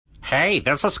Hey,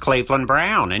 this is Cleveland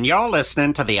Brown, and you're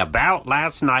listening to the About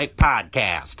Last Night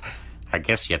podcast. I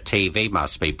guess your TV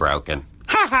must be broken.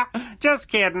 Ha ha! Just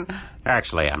kidding.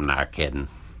 Actually, I'm not kidding.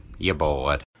 You're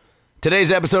bored.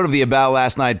 Today's episode of the About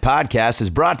Last Night podcast is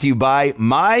brought to you by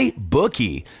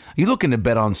MyBookie. Are you looking to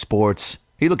bet on sports?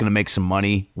 Are you looking to make some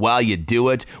money while you do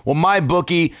it? Well,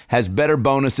 MyBookie has better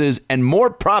bonuses and more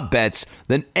prop bets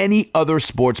than any other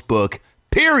sports book,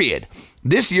 period.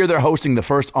 This year, they're hosting the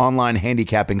first online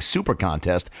handicapping super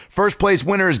contest. First place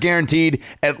winner is guaranteed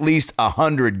at least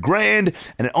 $100,000,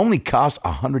 and it only costs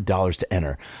 $100 to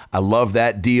enter. I love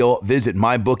that deal. Visit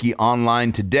MyBookie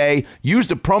online today. Use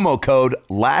the promo code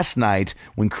LASTNIGHT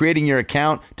when creating your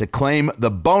account to claim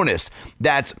the bonus.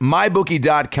 That's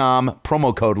MyBookie.com,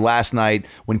 promo code LASTNIGHT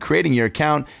when creating your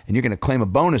account, and you're going to claim a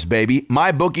bonus, baby.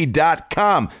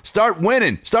 MyBookie.com. Start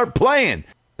winning. Start playing.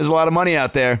 There's a lot of money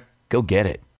out there. Go get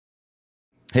it.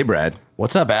 Hey, Brad.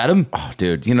 What's up, Adam? Oh,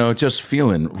 dude, just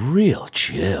feeling real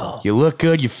chill. You look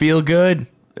good, you feel good.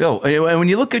 Oh, and when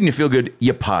you look good and you feel good,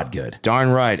 you pod good. Darn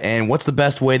right. And what's the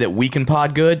best way that we can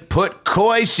pod good? Put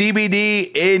Koi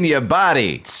CBD in your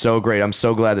body. It's so great. I'm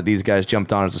so glad that these guys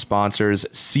jumped on as the sponsors.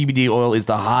 CBD oil is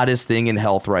the hottest thing in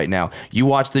health right now. You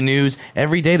watch the news,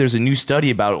 every day there's a new study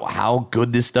about how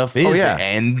good this stuff is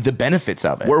and the benefits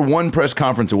of it. We're one press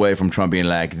conference away from Trump being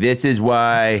like, this is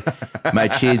why my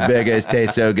cheeseburgers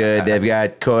taste so good. They've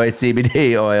got Koi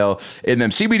CBD oil in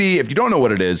them. CBD, if you don't know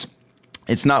what it is,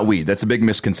 it's not weed. That's a big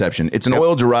misconception. It's an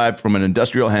oil derived from an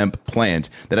industrial hemp plant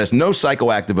that has no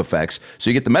psychoactive effects, so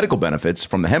you get the medical benefits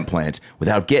from the hemp plant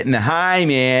without getting the high,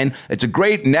 man. It's a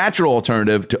great natural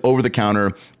alternative to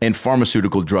over-the-counter and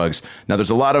pharmaceutical drugs. Now, there's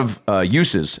a lot of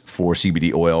uses for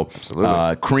CBD oil.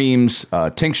 Absolutely. Creams,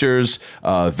 tinctures,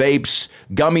 vapes,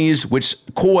 gummies, which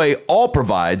Koi all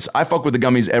provides. I fuck with the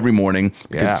gummies every morning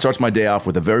because it starts my day off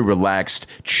with a very relaxed,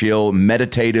 chill,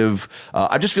 meditative.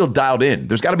 I just feel dialed in.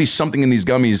 There's got to be something in these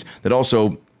gummies that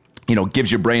also,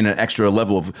 gives your brain an extra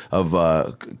level of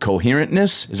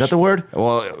coherentness. Is that the word?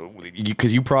 Well,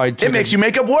 because you probably it makes you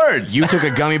make up words. You took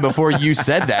a gummy before you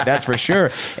said that. That's for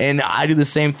sure. And I do the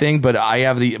same thing, but I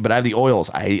have the oils.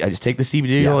 I just take the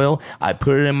CBD oil, I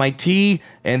put it in my tea,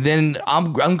 and then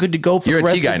I'm good to go for the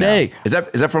rest of the day. Now.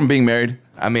 Is that from being married?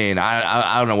 I mean,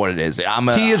 I don't know what it is.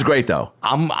 Tea is great though.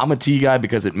 I'm a tea guy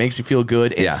because it makes me feel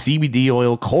good. And CBD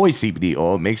oil, Koi CBD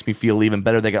oil, makes me feel even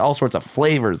better. They got all sorts of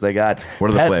flavors. They got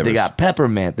what are the flavors? They got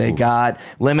peppermint. They got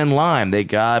lemon lime. They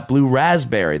got blue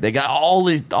raspberry. They got all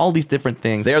these different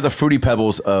things. They are the fruity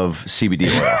pebbles of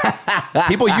CBD oil.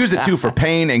 People use it too for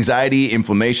pain, anxiety,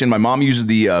 inflammation. My mom uses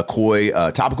the Koi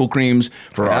topical creams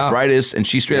for arthritis, and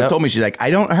she straight up told me, she's like,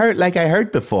 I don't hurt like I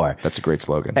hurt before. That's a great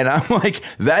slogan. And I'm like,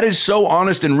 that is so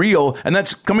honest and real, and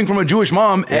that's coming from a Jewish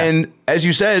mom. And as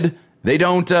you said, they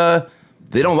don't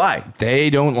lie. They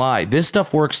don't lie. This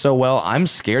stuff works so well. I'm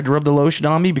scared to rub the lotion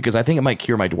on me because I think it might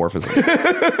cure my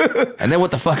dwarfism. And then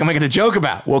what the fuck am I going to joke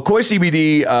about? Well, Koi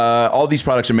CBD, all these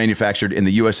products are manufactured in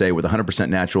the USA with 100%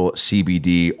 natural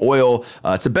CBD oil.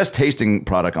 It's the best tasting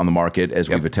product on the market, as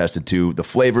we've attested to. The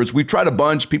flavors, we've tried a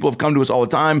bunch. People have come to us all the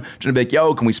time trying to be like,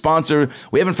 yo, can we sponsor?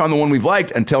 We haven't found the one we've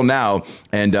liked until now.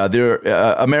 And they're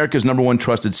America's #1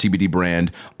 trusted CBD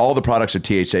brand. All the products are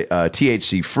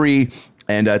THC free.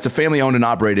 And it's a family-owned and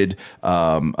operated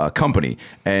company.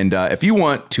 And if you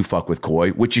want to fuck with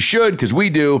Koi, which you should, because we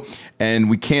do, and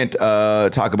we can't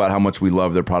talk about how much we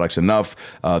love their products enough.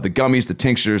 The gummies, the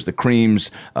tinctures, the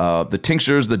creams, the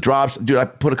tinctures, the drops. Dude, I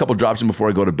put a couple drops in before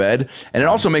I go to bed. And it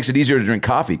also makes it easier to drink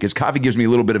coffee, because coffee gives me a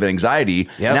little bit of anxiety.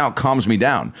 Yep. Now it calms me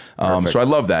down. So I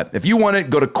love that. If you want it,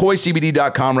 go to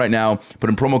KoiCBD.com right now. Put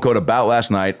in promo code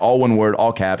AboutLastNight, all one word,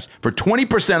 all caps, for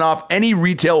 20% off any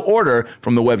retail order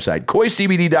from the website.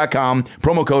 KoiCBD.com,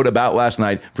 promo code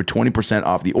AboutLastNight for 20%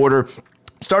 off the order.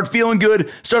 Start feeling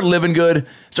good, start living good,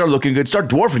 start looking good, start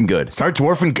dwarfing good. Start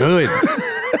dwarfing good.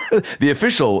 The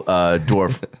official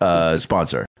dwarf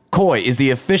sponsor. Koi is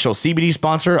the official CBD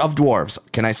sponsor of dwarves.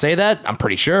 Can I say that? I'm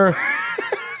pretty sure.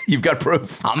 You've got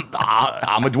proof. I'm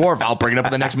a dwarf. I'll bring it up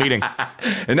at the next meeting.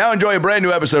 And now enjoy a brand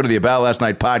new episode of the About Last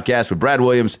Night podcast with Brad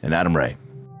Williams and Adam Ray.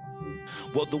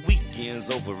 Well, the weekend's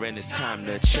over and it's time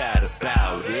to chat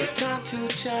about it. It's time to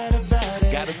chat about it.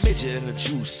 Got a midget and a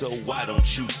Jew, so why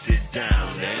don't you sit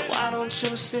down now? So why don't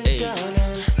you sit down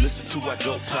and listen to our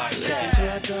dope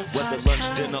podcast. Whether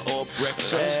lunch, dinner, or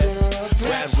breakfast.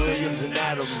 Brad Williams and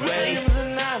Adam Ray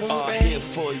are here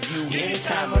for you any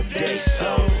time of day.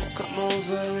 So come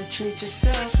over and treat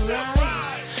yourself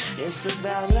right. It's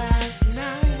about last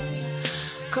night.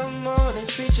 Come on and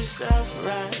treat yourself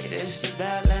right. It's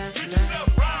about last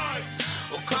night.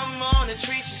 Oh, come on and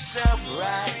treat yourself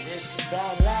right. It's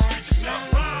about last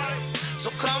night. So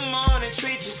come on and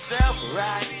treat yourself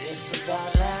right. It's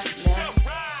about last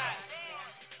night.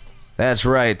 That's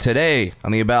right. Today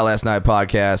on the About Last Night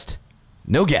podcast,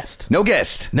 no guest. No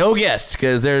guest. No guest,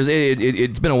 because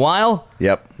it's been a while.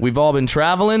 Yep. We've all been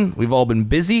traveling. We've all been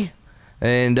busy,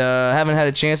 and haven't had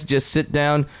a chance to just sit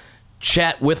down,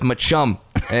 chat with my chum.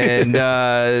 And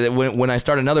when I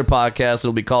start another podcast,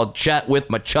 it'll be called Chat with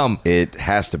My Chum. It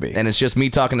has to be. And it's just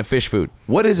me talking to fish food.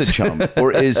 What is a chum?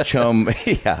 Or is chum...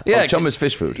 Yeah. Oh, chum is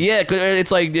fish food. Yeah, 'cause it's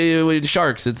like with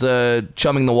sharks. It's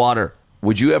chumming the water.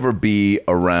 Would you ever be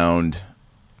around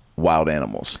wild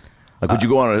animals? Like, would you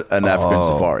go on an African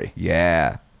safari?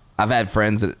 Yeah. I've had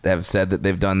friends that have said that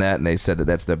they've done that, and they said that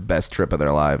that's the best trip of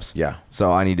their lives. Yeah.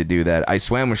 So I need to do that. I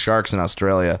swam with sharks in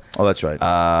Australia. Oh, that's right.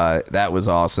 That was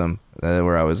awesome.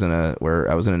 Where I was in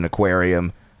an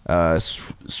aquarium,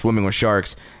 swimming with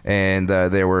sharks, and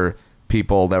there were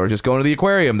people that were just going to the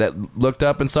aquarium that looked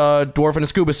up and saw a dwarf in a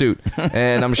scuba suit,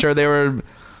 and I'm sure they were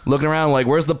looking around like,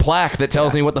 "Where's the plaque that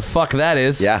tells me what the fuck that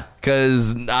is?" Yeah.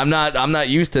 Because I'm not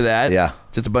used to that. Yeah.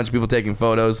 Just a bunch of people taking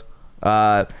photos.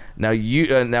 Now we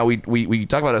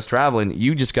talk about us traveling.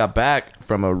 You just got back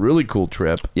from a really cool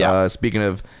trip. Yeah. Speaking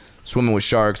of swimming with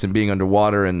sharks and being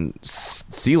underwater and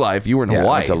sea life, you were in I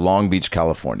Hawaii. went to Long Beach,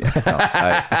 California. No,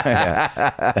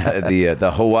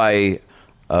 the Hawaii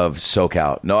of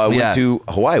SoCal. No, I went to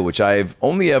Hawaii, which I've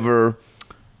only ever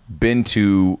been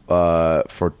to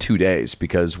for 2 days,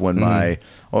 because when I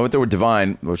went there with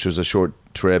Divine, which was a short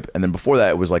trip, and then before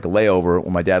that it was like a layover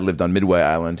when my dad lived on Midway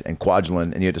Island and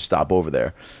Kwajalein, and you had to stop over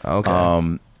there.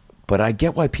 Okay. But I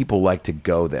get why people like to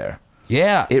go there.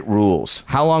 Yeah. It rules.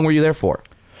 How long were you there for?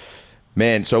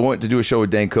 Man, so I went to do a show with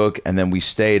Dane Cook, and then we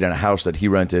stayed in a house that he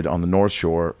rented on the North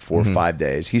Shore for 5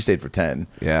 days. He stayed for 10.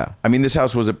 Yeah. I mean, this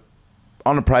house was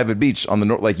on a private beach on the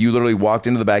north. Like, you literally walked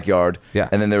into the backyard,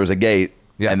 and then there was a gate,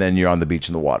 and then you're on the beach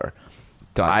in the water.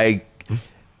 Done.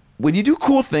 When you do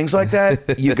cool things like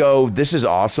that, you go, this is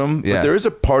awesome. Yeah. But there is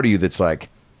a part of you that's like,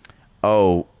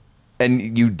 oh,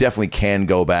 and you definitely can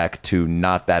go back to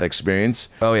not that experience.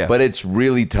 Oh, yeah. But it's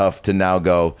really tough to now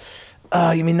go,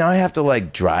 you mean now I have to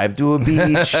like drive to a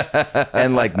beach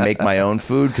and like make my own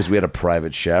food, because we had a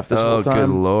private chef this whole time. Oh,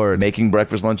 good Lord. Making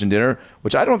breakfast, lunch, and dinner,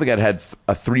 which I don't think I'd had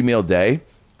a 3-meal day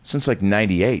since like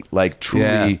 98. Like,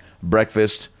 truly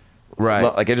breakfast. Right.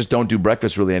 Like, I just don't do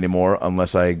breakfast really anymore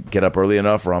unless I get up early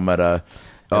enough, or I'm at a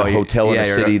hotel in a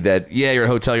city that... Yeah, you're a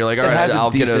hotel. You're like, all right, I'll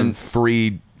get a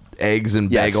free eggs and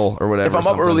bagel or whatever. If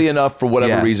I'm up early enough for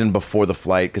whatever reason before the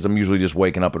flight, because I'm usually just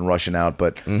waking up and rushing out.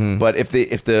 But if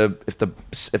the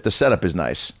setup is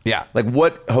nice, like,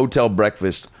 what hotel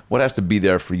breakfast? What has to be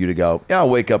there for you to go? Yeah, I'll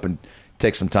wake up and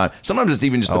take some time. Sometimes it's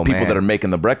even just the people that are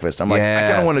making the breakfast. I'm like, I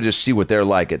kind of want to just see what they're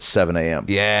like at 7 a.m.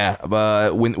 Yeah,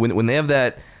 but when they have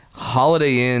that,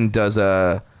 Holiday Inn does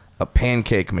a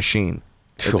pancake machine.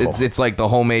 It's like the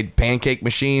homemade pancake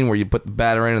machine where you put the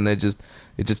batter in and it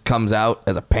just comes out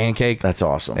as a pancake. That's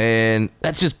awesome. And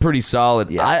that's just pretty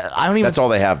solid. Yeah. I don't even... That's all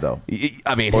they have, though.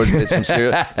 I mean... Or some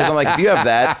cereal. 'Cause I'm like, if you have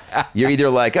that, you're either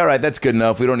like, all right, that's good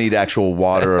enough. We don't need actual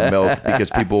water or milk,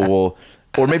 because people will...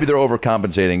 Or maybe they're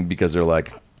overcompensating because they're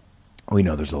like, we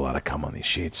know there's a lot of cum on these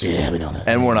sheets. Yeah, we know that.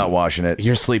 And we're not washing it.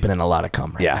 You're sleeping in a lot of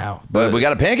cum right now. But we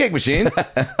got a pancake machine.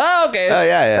 Oh, okay. Oh,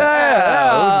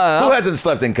 yeah. Who hasn't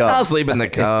slept in cum? I'll sleep in the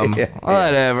cum.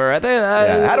 Whatever. I think,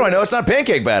 How do I know it's not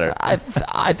pancake batter? I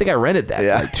think I rented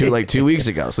that like 2 weeks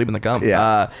ago. Sleep in the cum.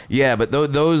 Yeah. But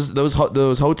those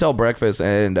hotel breakfasts,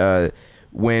 and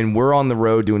when we're on the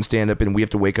road doing stand up and we have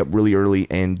to wake up really early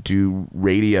and do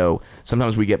radio,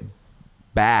 sometimes we get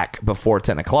back before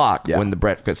 10 o'clock when the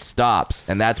breakfast stops,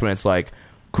 and that's when it's like,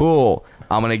 cool,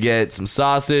 I'm gonna get some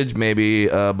sausage, maybe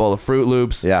a bowl of Fruit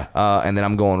Loops, and then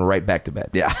I'm going right back to bed.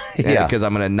 Because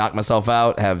I'm gonna knock myself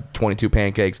out, have 22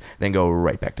 pancakes, then go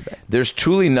right back to bed. There's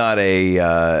truly not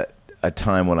a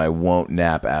time when I won't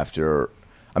nap after.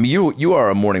 I mean, you are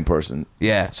a morning person,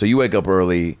 so you wake up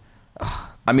early.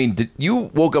 I mean, you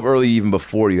woke up early even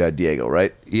before you had Diego,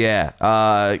 right?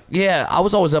 I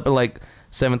was always up at like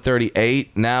 7:30,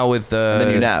 8. Now with and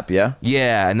then you nap,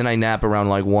 yeah, and then I nap around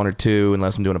like 1 or 2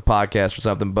 unless I'm doing a podcast or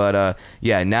something. But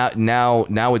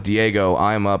now with Diego,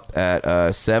 I'm up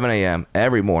at 7 a.m.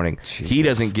 every morning. Jesus. He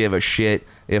doesn't give a shit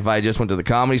if I just went to the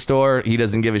Comedy Store. He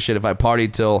doesn't give a shit if I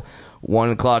partied till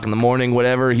 1 o'clock in the morning,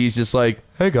 whatever. He's just like,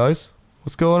 hey guys,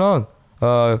 what's going on?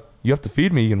 You have to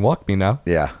feed me and walk me now.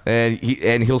 Yeah, and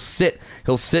he'll sit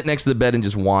next to the bed and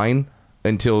just whine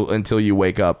until you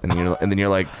wake up, and then you're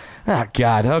like, oh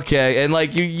God, okay. And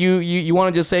like you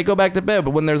want to just say go back to bed,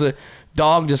 but when there's a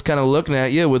dog just kind of looking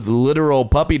at you with literal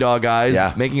puppy dog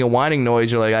eyes, making a whining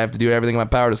noise, you're like, I have to do everything in my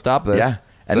power to stop this. Yeah,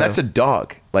 and that's a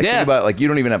dog. Like think about like you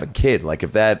don't even have a kid. Like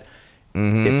if that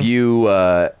if you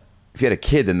had a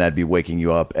kid, then that'd be waking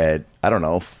you up at I don't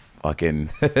know, fucking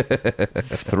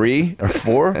 3 or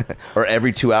 4 or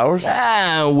every 2 hours.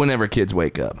 Whenever kids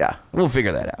wake up. Yeah, we'll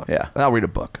figure that out. Yeah, I'll read a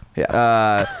book.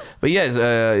 Yeah, but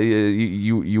yeah,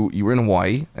 you were in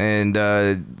Hawaii, and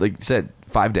like you said,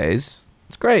 5 days.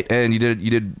 It's great. And you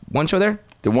did one show there.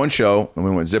 Did one show, and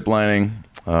we went ziplining.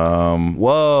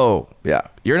 Whoa. Yeah,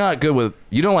 you're not good with.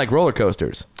 You don't like roller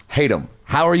coasters. Hate them.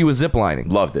 How are you with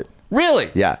ziplining? Loved it.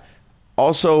 Really? Yeah.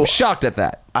 Also, I'm shocked at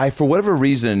that. I for whatever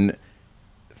reason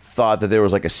thought that there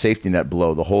was like a safety net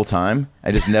below the whole time.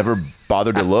 I just never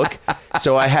bothered to look.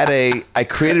 So I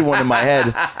created one in my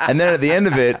head, and then at the end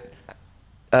of it,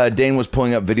 Dane was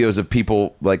pulling up videos of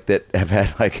people like that have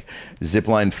had like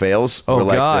zipline fails where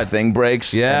like God. the thing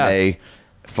breaks and they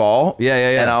fall.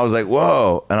 Yeah. And I was like,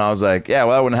 whoa. And I was like, yeah,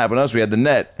 well, that wouldn't happen to us. We had the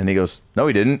net. And he goes, no,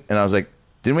 we didn't. And I was like,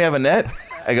 didn't we have a net?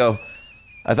 I go,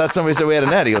 I thought somebody said we had a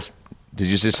net. He goes, did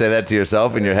you just say that to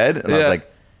yourself in your head? And I was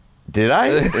like, did I?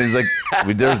 And he's like,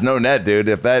 there's no net, dude.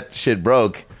 If that shit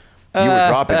broke, you were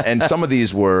dropping. And some of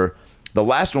these were, the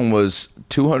last one was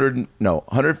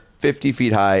 150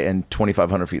 feet high and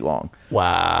 2,500 feet long.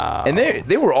 Wow. And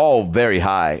they were all very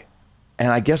high.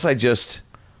 And I guess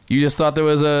you just thought there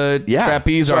was a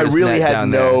trapeze so artist I really net had down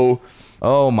no. there.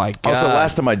 Oh my God. Also,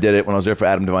 last time I did it, when I was there for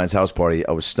Adam Devine's house party,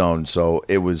 I was stoned, so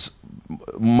it was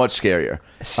much scarier.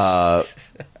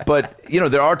 But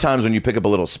there are times when you pick up a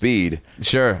little speed,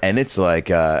 sure, and it's like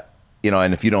and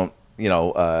if you don't,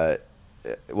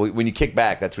 when you kick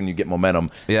back, that's when you get momentum.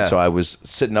 Yeah. So I was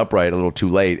sitting upright a little too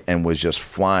late and was just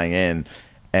flying in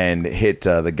and hit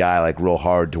the guy like real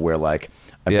hard to where like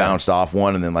I bounced off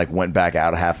one and then like went back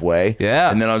out halfway.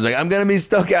 Yeah. And then I was like, I'm gonna be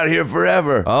stuck out here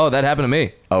forever. Oh, that happened to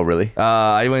me. Oh, really?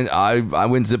 I went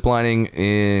ziplining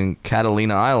in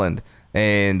Catalina Island,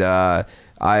 and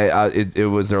it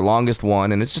was their longest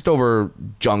one, and it's just over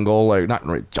jungle, like not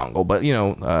really jungle, but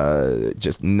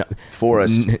just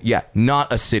forest.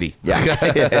 Not a city.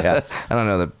 Yeah. I don't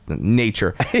know the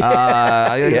nature.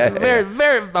 I'm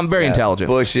very intelligent.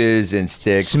 Bushes and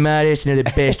sticks. Smartest, the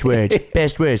best words.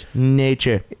 Best words.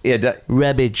 Nature. Yeah.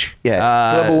 Rubbish.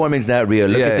 Yeah. Global warming's not real.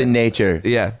 Look at the nature.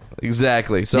 Yeah.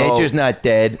 Exactly. So nature's not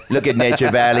dead. Look at Nature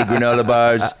Valley granola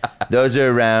bars; those are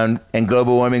around, and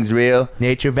global warming's real.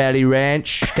 Nature Valley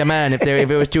Ranch. Come on, if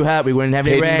it was too hot, we wouldn't have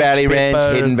any Hidden ranch. Valley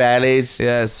Ranch, Hidden Valleys.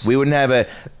 Yes, we wouldn't have a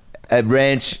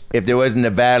ranch if there wasn't a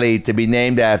valley to be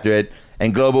named after it.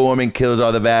 And global warming kills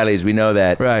all the valleys. We know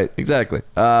that. Right. Exactly.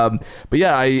 But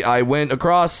yeah, I went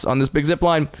across on this big zip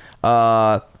line.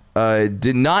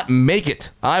 Did not make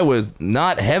it. I was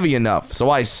not heavy enough,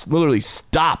 so I literally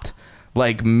stopped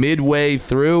like midway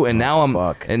through, and now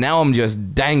I'm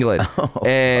just dangling.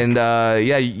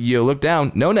 You look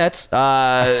down, no nets.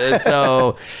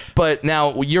 So, but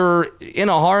now you're in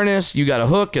a harness. You got a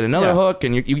hook and another hook,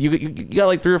 and you got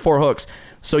like 3 or 4 hooks.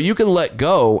 So you can let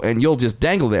go, and you'll just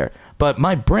dangle there. But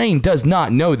my brain does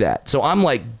not know that. So I'm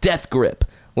like death grip,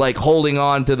 like holding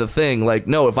on to the thing. Like,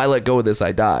 no, if I let go of this,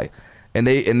 I die. And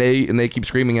they keep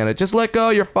screaming at it. Just let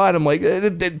go. You're fine. I'm like,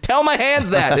 tell my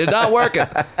hands that it's not working.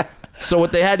 So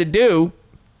what they had to do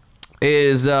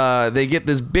is they get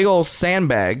this big old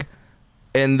sandbag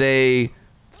and they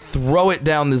throw it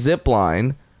down the zip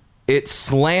line. It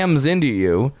slams into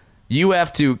you. You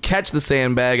have to catch the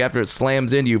sandbag after it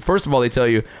slams into you. First of all, they tell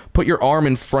you, put your arm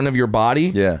in front of your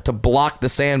body to block the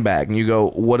sandbag. And you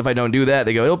go, what if I don't do that?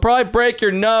 They go, it'll probably break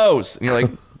your nose. And you're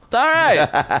like, all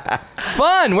right.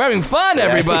 Fun. We're having fun,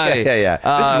 everybody. Yeah.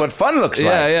 This is what fun looks like.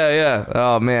 Yeah.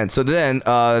 Oh, man. So then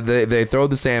they throw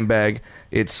the sandbag.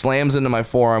 It slams into my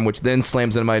forearm, which then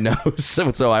slams into my nose.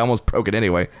 So I almost broke it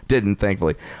anyway. Didn't,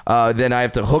 thankfully. Then I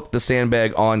have to hook the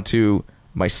sandbag onto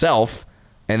myself,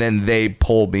 and then they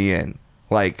pulled me in.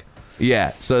 Like,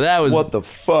 yeah. So that was... What the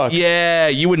fuck? Yeah,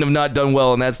 you wouldn't have not done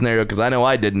well in that scenario, because I know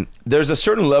I didn't. There's a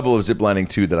certain level of ziplining,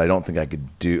 too, that I don't think I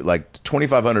could do. Like,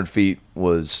 2,500 feet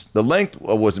was... The length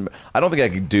wasn't... I don't think I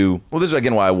could do... Well, this is,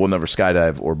 again, why I will never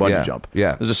skydive or bungee jump.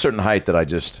 Yeah. There's a certain height that I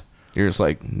just... You're just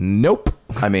like, nope.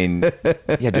 I mean,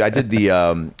 dude, I did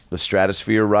the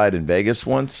Stratosphere ride in Vegas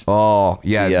once. Oh,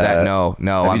 yeah, no.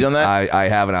 Have you done that? I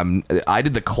haven't. I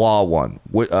did the claw one.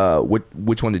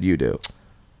 Which one did you do?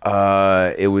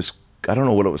 It was, I don't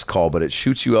know what it was called, but it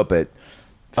shoots you up at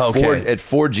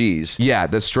 4 Gs. Yeah,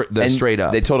 the straight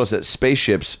up. They told us that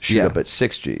spaceships shoot up at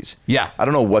 6 Gs. Yeah. I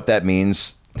don't know what that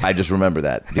means. I just remember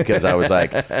that because I was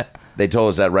like, they told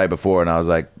us that right before, and I was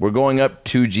like, we're going up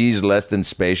 2 Gs less than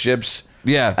spaceships.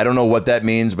 Yeah. I don't know what that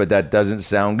means, but that doesn't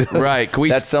sound good. Right.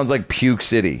 That sounds like Puke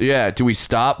City. Yeah. Do we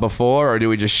stop before or do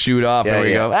we just shoot off and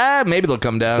we go, maybe they'll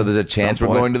come down? So there's a chance we're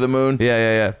going to the moon?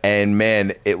 Yeah. And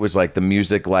man, it was like the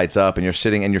music lights up and you're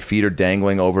sitting and your feet are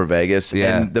dangling over Vegas.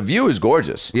 Yeah. And the view is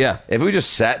gorgeous. Yeah. If we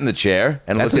just sat in the chair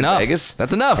and looked at Vegas.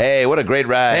 That's enough. Hey, what a great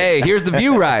ride. Hey, here's the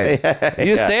view ride. You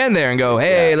just stand there and go,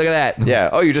 hey, look at that. Yeah.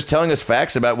 Oh, you're just telling us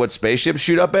facts about what spaceships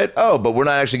shoot up at? Oh, but we're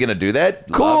not actually going to do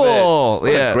that? Cool. Love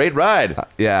it. What a great ride.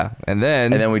 Yeah. And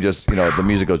then we just, the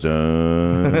music goes,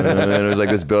 and it was like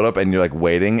this build up and you're like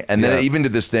waiting. And then it even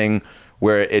did this thing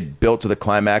where it built to the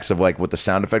climax of like what the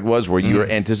sound effect was, where you're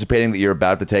anticipating that you're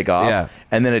about to take off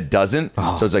and then it doesn't.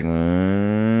 So it's like,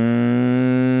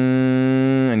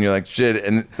 and you're like, shit.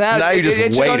 And so now you're just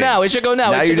waiting. It should go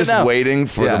now. Now you're just waiting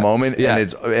for the moment. Yeah.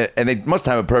 And they must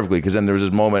time it perfectly because then there was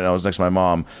this moment and I was next to my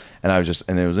mom and I was just,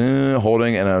 and it was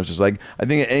holding and I was just like, I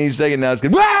think at any second now it's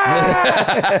going to,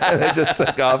 and it just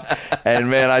took off. And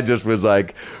man, I just was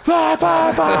like, fuck.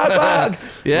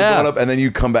 Yeah. We're going up, and then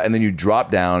you come back and then you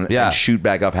drop down and shoot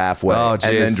back up halfway and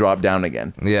then drop down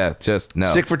again. Yeah, just no.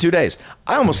 Sick for 2 days.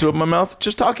 I almost threw up my mouth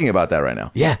just talking about that right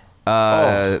now. Yeah.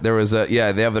 There was they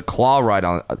have the claw ride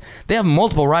on. They have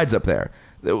multiple rides up there.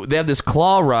 They have this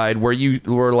claw ride where you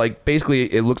were like,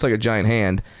 basically it looks like a giant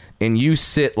hand and you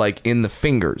sit like in the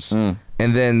fingers and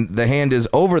then the hand is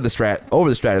over the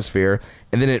stratosphere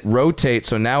and then it rotates.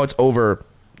 So now it's over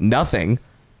nothing.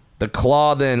 The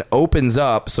claw then opens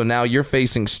up. So now you're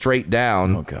facing straight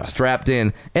down, strapped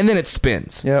in, and then it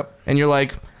spins. Yep. And you're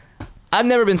like, I've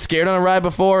never been scared on a ride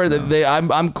before.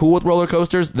 I'm cool with roller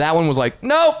coasters. That one was like,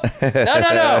 nope,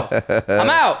 no. I'm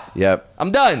out. Yep.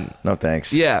 I'm done. No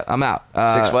thanks. Yeah, I'm out.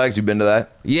 Six Flags, you've been to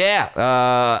that?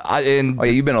 Yeah.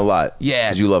 You've been a lot. Yeah.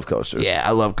 Because you love coasters. Yeah,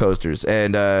 I love coasters.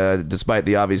 And despite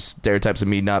the obvious stereotypes of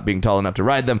me not being tall enough to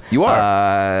ride them. You are.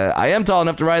 I am tall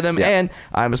enough to ride them. Yeah. And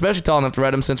I'm especially tall enough to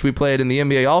ride them since we played in the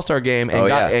NBA All-Star game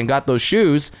and got those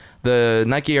shoes, the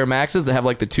Nike Air Maxes that have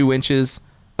like the 2 inches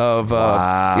of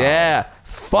wow. Yeah,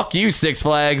 fuck you, Six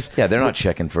Flags. Yeah, they're not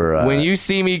checking for when you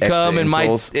see me come in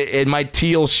my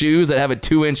teal shoes that have a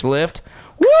 2-inch lift.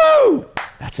 Woo!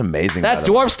 That's amazing. That's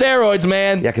dwarf steroids,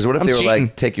 man. Yeah, because what if they were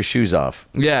like, take your shoes off?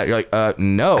 Yeah, you're like,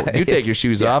 no, you take your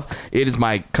shoes off. It is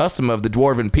my custom of the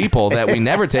dwarven people that we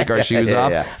never take our shoes off.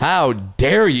 Yeah. How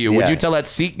dare you? Would you tell that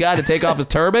Sikh guy to take off his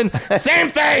turban? Same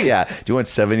thing. Yeah. Do you want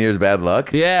 7 years bad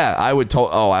luck? Yeah, I would.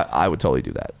 I would totally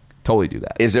do that. Totally do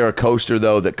that. Is there a coaster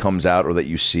though that comes out or that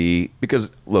you see?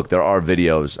 Because look, there are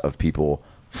videos of people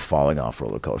falling off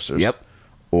roller coasters. Yep.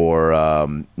 Or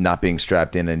not being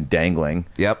strapped in and dangling.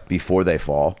 Yep. Before they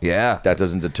fall. Yeah. That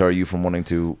doesn't deter you from wanting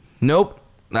to. Nope.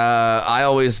 I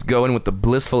always go in with the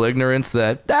blissful ignorance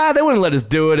that they wouldn't let us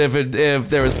do it if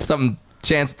there was some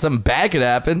chance that something bad could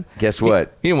happen. Guess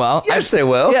what? Meanwhile, yes, they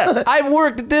will. Yeah, I've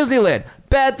worked at Disneyland.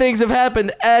 Bad things have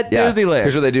happened at Disneyland.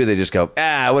 Here's what they do: they just go,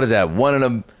 what is that? One in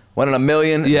a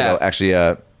million. Yeah. Actually,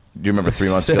 do you remember 3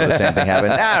 months ago the same thing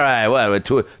happened? All right, what?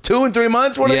 2 and 3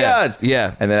 months? What are the odds?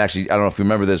 Yeah. And then actually, I don't know if you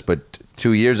remember this, but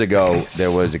 2 years ago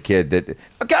there was a kid that.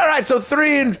 Okay, all right, so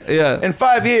 3 in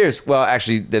 5 years. Well,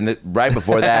 actually, then right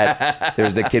before that, there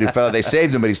was the kid who fell. They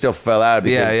saved him, but he still fell out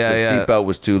because the seatbelt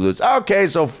was too loose. Okay,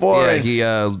 so 4.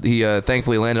 Yeah, he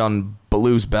thankfully landed on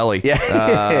Baloo's belly.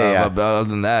 Yeah. But other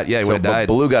than that, he would have died.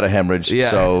 Baloo got a hemorrhage. Yeah.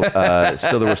 So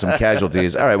still there were some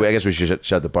casualties. All right, I guess we should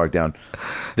shut the park down.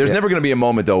 There's never going to be a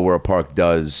moment though where a park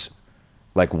does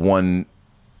like one.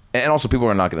 And also, people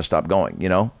are not going to stop going.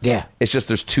 Yeah. It's just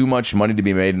there's too much money to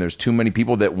be made, and there's too many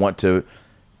people that want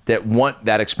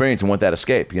that experience and want that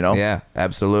escape. Yeah,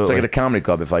 absolutely. It's like at a comedy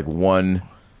club. If like one,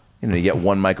 you get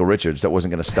one Michael Richards, that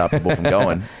wasn't going to stop people from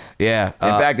going. Yeah.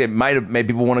 In fact, it might have made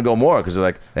people want to go more because they're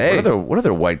like, hey, what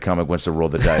other white comic wants to roll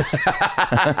the dice?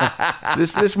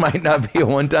 This might not be a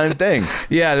one-time thing.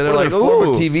 Yeah, they're like, a former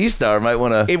TV star might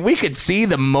want to. If we could see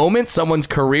the moment someone's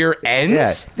career ends. Yeah,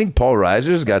 I think Paul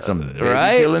Reiser's got some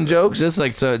killing jokes. Just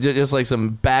like some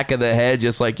back of the head,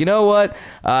 just like, you know what?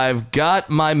 I've got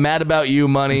my Mad About You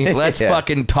money. Let's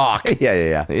fucking talk.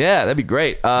 Yeah. Yeah, that'd be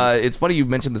great. It's funny you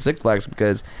mentioned the Six Flags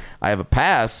because I have a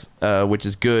pass, which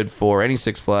is good for any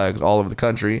Six Flags all over the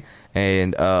country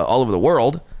and all over the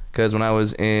world. Because when I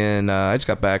was I just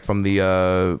got back from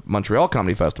the Montreal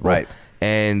Comedy Festival, right?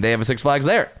 And they have a Six Flags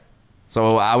there,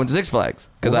 so I went to Six Flags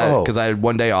because I had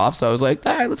one day off. So I was like,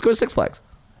 all right, let's go to Six Flags.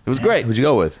 It was great. Who'd you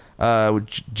go with? With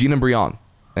Gina Brion.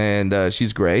 And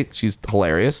she's great. She's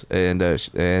hilarious, and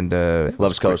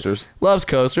loves coasters. Loves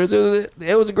coasters.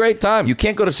 It was a great time. You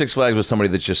can't go to Six Flags with somebody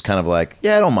that's just kind of like,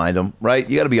 I don't mind them, right?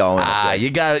 You got to be all in. You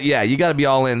got to be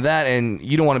all in that, and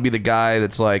you don't want to be the guy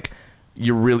that's like,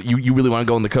 you really want to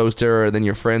go on the coaster, and then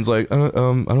your friend's like, I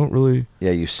don't really.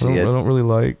 Yeah, you see I it. don't really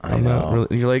like. I'm know. not really.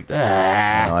 And you're like,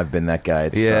 ah. No, I've been that guy.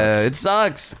 It Yeah, sucks. it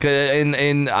sucks.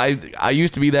 And I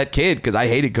used to be that kid because I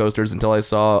hated coasters until I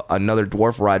saw another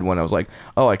dwarf ride one. I was like,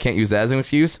 oh, I can't use that as an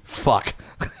excuse? Fuck.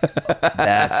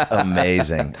 That's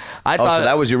amazing. I So thought-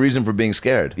 that was your reason for being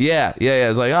scared. Yeah. I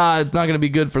was like, it's not going to be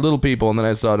good for little people. And then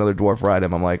I saw another dwarf ride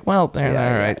him. I'm like, well, all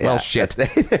right. yeah. Well, shit.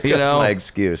 That's my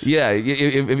excuse. Yeah.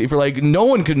 If you're like, no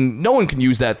one can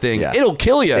use that thing. Yeah. It'll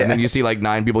kill you. And then you see like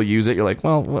 9 people use it. You're like,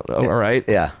 well, all right.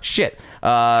 Yeah. Shit.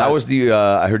 How was the?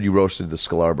 I heard you roasted the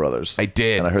Sklar brothers. I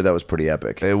did. and I heard that was pretty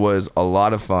epic. It was a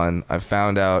lot of fun. I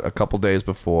found out a couple days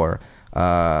before.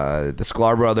 The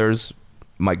Sklar brothers,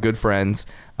 my good friends,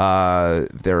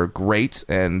 they're great,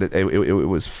 and it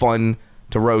was fun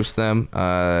to roast them.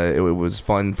 It was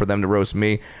fun for them to roast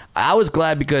me. I was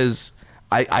glad because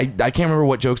I can't remember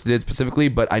what jokes they did specifically,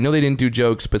 but I know they didn't do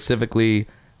jokes specifically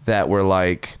that were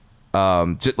like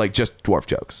just dwarf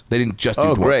jokes. They didn't just do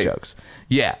dwarf jokes.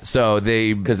 Yeah, so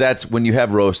Because that's when you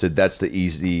have roasted. That's the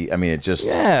easy. I mean, it just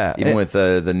Even with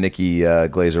the Nikki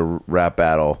Glazer rap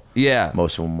battle. Yeah,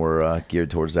 most of them were geared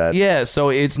towards that. Yeah, so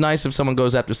it's nice if someone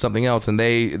goes after something else,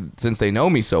 and since they know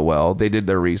me so well, they did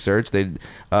their research. What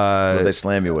did they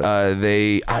slam you with?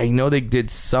 I know they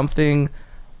did something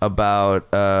about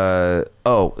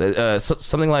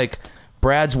something like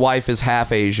Brad's wife is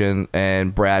half Asian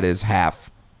and Brad is half.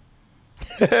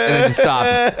 And it just stopped.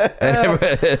 That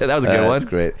was a good one. That's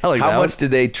great. I like How that much one.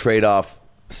 did they trade off?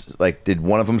 Like, did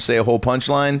one of them say a whole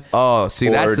punchline? Oh, see,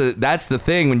 Or- that's the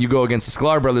thing when you go against the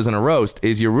Sklar brothers in a roast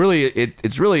is you're really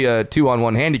it's really a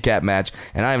 2-on-1 handicap match,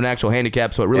 and I have an actual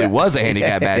handicap, so it really was a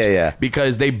handicap match. Yeah.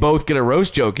 Because they both get a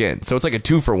roast joke in, so it's like a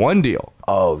 2-for-1 deal.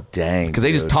 Oh, dang! Because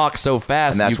they just dude. talk so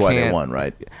fast, and that's you why they can't- won,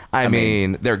 right? I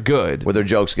mean, they're good. Were their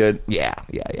jokes good? Yeah.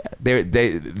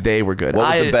 They were good.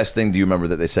 What was the best thing do you remember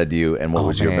that they said to you, and what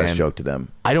was your man. best joke to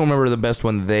them? I don't remember the best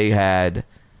one they had,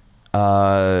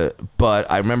 but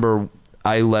I remember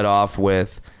I led off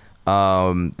with the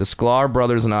Sklar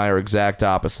brothers and I are exact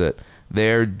opposite.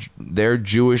 They're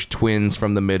Jewish twins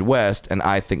from the Midwest, and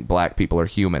I think black people are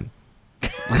human.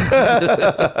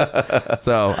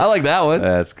 So I like that one.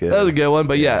 That's good. That was a good one.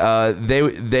 But yeah,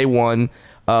 they won.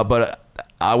 But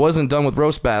I wasn't done with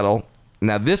roast battle.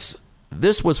 Now this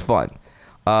was fun.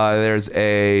 There's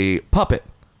a puppet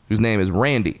whose name is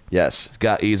Randy. Yes.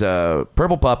 He's a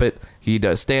purple puppet. He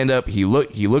does stand up. He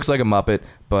looks like a Muppet,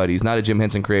 but he's not a Jim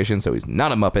Henson creation, so he's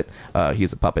not a Muppet.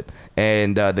 He's a puppet.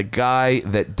 And the guy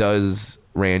that does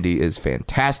Randy is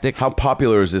fantastic. How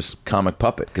popular is this comic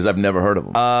puppet? Because I've never heard of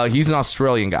him. He's an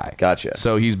Australian guy. Gotcha.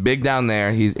 So he's big down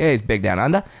there. He's big down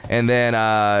under. And then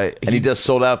and he does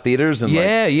sold out theaters. And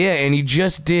yeah. And he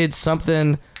just did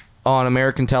something on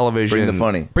American television. Bring the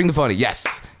Funny. Bring the Funny.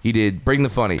 Yes, he did. Bring the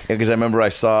Funny. Because I remember I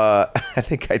saw. I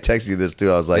think I texted you this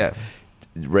too. I was like,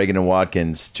 Reagan and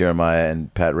Watkins, Jeremiah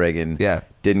and Pat Reagan,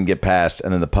 didn't get past,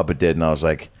 and then the puppet did, and I was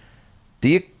like,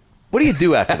 what do you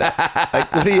do after that?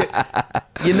 Like, what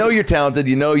do you know you're talented,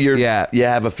 you know you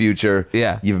have a future,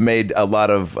 you've made a lot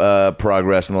of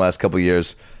progress in the last couple of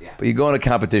years, but you go on a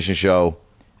competition show,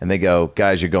 and they go,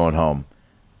 guys, you're going home,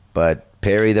 but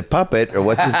Perry the puppet, or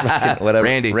what's his whatever,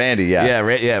 Randy, Randy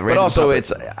but also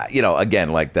it's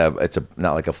again like it's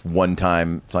not like a one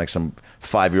time. It's like some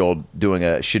 5-year-old doing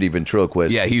a shitty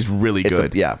ventriloquist. Yeah, he's really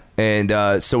good.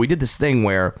 And so we did this thing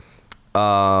where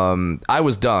I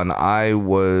was done. I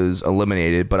was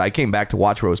eliminated, but I came back to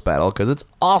watch Roast Battle because it's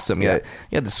awesome. You had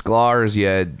the Sklars, you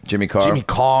had Jimmy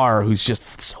Carr, who's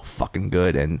just so fucking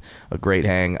good and a great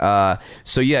hang.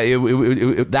 So yeah,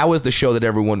 that was the show that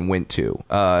everyone went to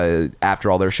after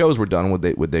all their shows were done.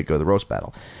 Would they go to the Roast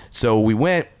Battle? So we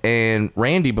went, and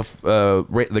Randy,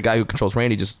 the guy who controls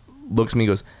Randy, just looks at me and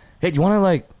goes, "Hey, do you want to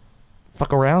like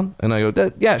fuck around?" And I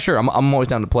go, "Yeah, sure. I'm always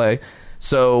down to play."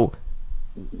 So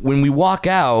when we walk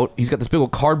out, he's got this big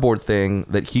old cardboard thing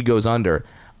that he goes under.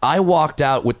 I walked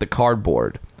out with the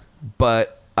cardboard,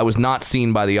 but I was not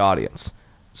seen by the audience.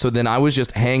 So then I was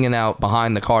just hanging out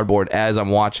behind the cardboard as I'm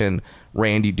watching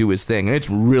Randy do his thing. And it's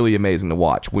really amazing to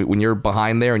watch. When you're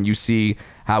behind there and you see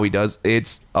how he does,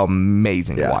 it's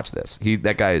amazing to watch this.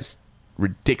 That guy is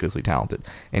ridiculously talented.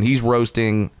 And he's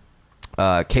roasting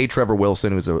K. Trevor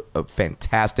Wilson, who's a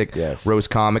fantastic roast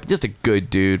comic, just a good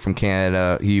dude from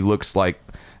Canada. He looks like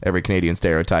every Canadian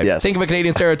stereotype. Think of a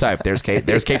Canadian stereotype. There's K.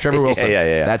 Trevor Wilson.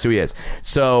 Yeah. That's who he is.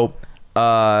 So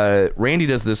Randy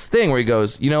does this thing where he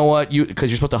goes, you know what,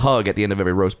 because you're supposed to hug at the end of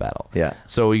every roast battle. Yeah.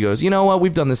 So he goes, you know what,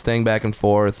 we've done this thing back and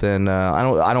forth, and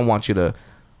I don't want you to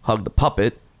hug the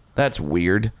puppet. That's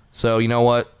weird. So you know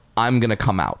what, I'm gonna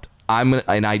come out.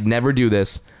 And I never do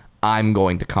this. I'm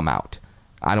going to come out.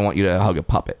 I don't want you to hug a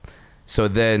puppet. So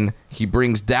then he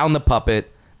brings down the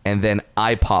puppet, and then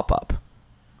I pop up.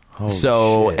 Holy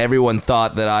shit. Everyone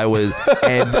thought that I was,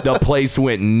 and the place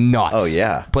went nuts. Oh,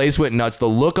 yeah. Place went nuts. The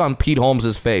look on Pete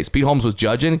Holmes' face. Pete Holmes was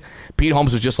judging. Pete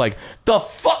Holmes was just like, the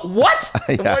fuck? What?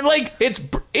 Yeah. Like, it's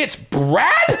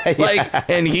Brad? Like,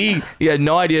 and he had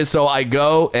no idea. So I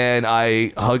go and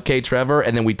I hug K. Trevor,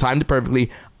 and then we timed it perfectly.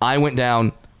 I went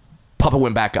down, puppet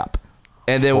went back up.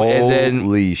 And then,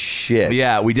 holy shit.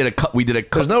 Yeah, we did a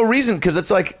There's no reason, because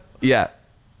it's like, yeah.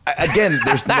 Again,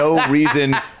 there's no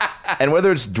reason, and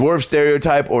whether it's dwarf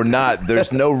stereotype or not,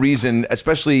 there's no reason,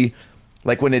 especially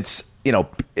like when it's, you know,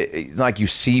 like you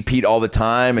see Pete all the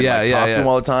time and talk to him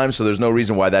all the time, so there's no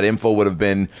reason why that info would have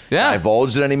been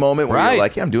divulged at any moment where you're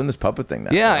like, yeah, I'm doing this puppet thing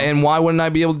now. Yeah, and why wouldn't I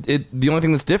be able to, the only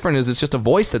thing that's different is it's just a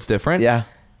voice that's different. Yeah.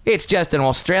 It's just an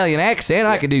Australian accent.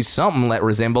 I could do something that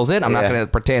resembles it. I'm not going to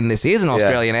pretend this is an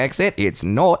Australian accent. It's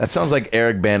not. That sounds like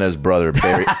Eric Bana's brother,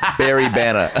 Barry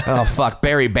Bana. Oh, fuck,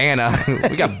 Barry Bana.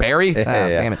 We got Barry?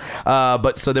 Damn it.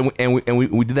 But so then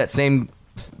we did that same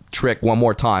trick one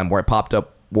more time where I popped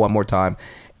up one more time.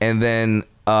 And then,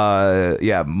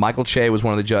 Michael Che was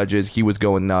one of the judges. He was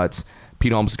going nuts.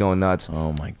 Pete Holmes was going nuts.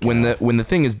 Oh, my God. When the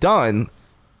thing is done,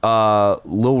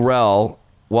 Lil Rel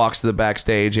walks to the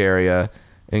backstage area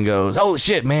and goes, "Holy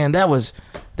shit, man, that was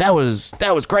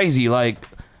crazy. Like,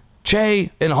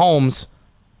 Che and Holmes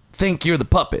think you're the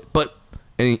puppet, but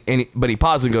he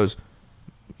pauses and goes,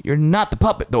 you're not the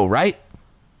puppet though, right?"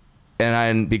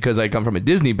 And because I come from a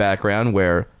Disney background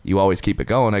where you always keep it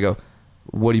going, I go,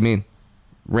 "What do you mean,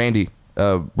 Randy's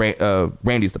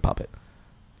the puppet?"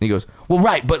 And he goes, "Well,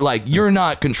 right, but like you're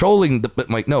not controlling the." But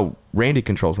I'm like, "No, Randy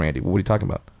controls Randy. What are you talking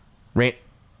about?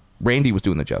 Randy was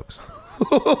doing the jokes."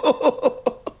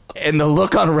 And the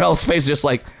look on Rel's face is just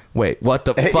like, wait, what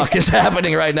the fuck is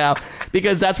happening right now?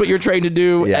 Because that's what you're trained to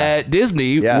do at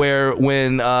Disney, where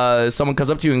when someone comes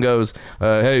up to you and goes,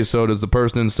 "Hey, so does the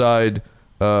person inside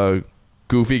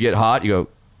Goofy get hot?" You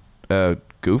go,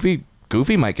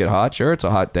 Goofy might get hot. Sure, it's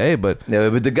a hot day, but...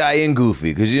 No, but the guy in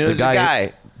Goofy, because you know there's a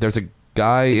guy. There's a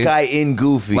guy in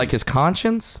Goofy. Like his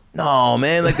conscience? No,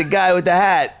 man, like the guy with the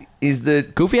hat. He's the...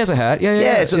 Goofy has a hat?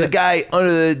 Yeah. So the guy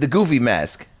under the Goofy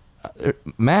mask.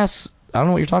 Mask? I don't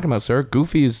know what you're talking about, sir.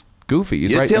 Goofy's Goofy.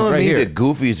 You're telling me that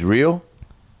Goofy's real?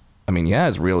 I mean, yeah,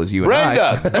 as real as you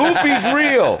Brenda, and I. Goofy's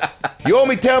real. You owe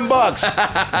me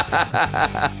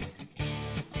 $10.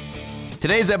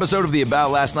 Today's episode of the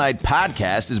About Last Night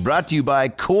podcast is brought to you by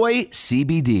Koi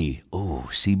CBD. Ooh,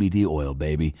 CBD oil,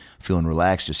 baby. Feeling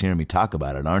relaxed just hearing me talk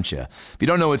about it, aren't you? If you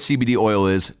don't know what CBD oil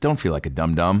is, don't feel like a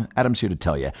dum-dum. Adam's here to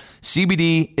tell you.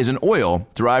 CBD is an oil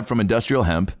derived from industrial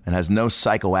hemp and has no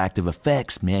psychoactive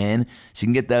effects, man. So you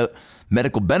can get the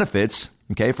medical benefits,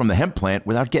 from the hemp plant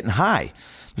without getting high.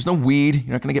 There's no weed.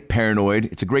 You're not going to get paranoid.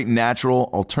 It's a great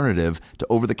natural alternative to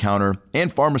over-the-counter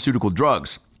and pharmaceutical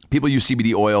drugs. People use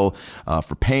CBD oil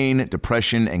for pain,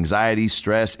 depression, anxiety,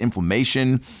 stress,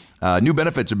 inflammation. New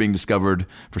benefits are being discovered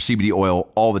for CBD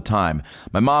oil all the time.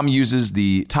 My mom uses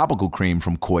the topical cream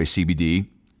from Koi CBD,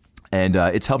 and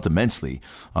it's helped immensely,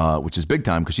 which is big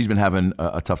time because she's been having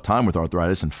a tough time with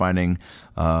arthritis and finding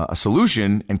a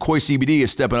solution. And Koi CBD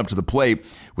is stepping up to the plate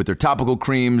with their topical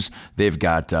creams. They've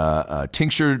got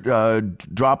tincture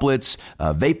droplets,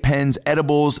 vape pens,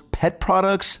 edibles, pet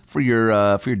products for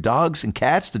your dogs and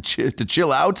cats to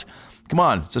chill out. Come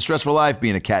on, it's a stressful life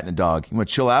being a cat and a dog. You want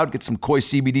to chill out? Get some Koi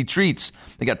CBD treats.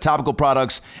 They got topical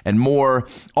products and more.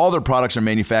 All their products are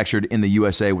manufactured in the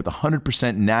USA with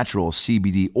 100% natural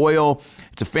CBD oil.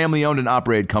 It's a family-owned and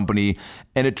operated company,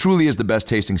 and it truly is the best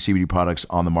tasting CBD products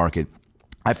on the market.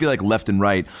 I feel like left and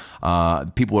right,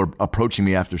 people are approaching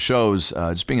me after shows,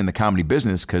 just being in the comedy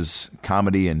business, because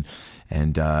comedy and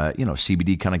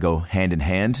CBD kind of go hand in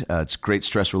hand. It's a great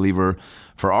stress reliever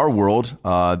for our world.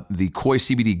 The Koi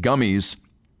CBD gummies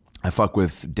I fuck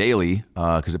with daily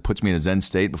because it puts me in a Zen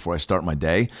state before I start my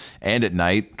day, and at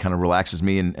night kind of relaxes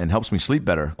me and helps me sleep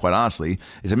better, quite honestly.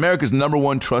 It's America's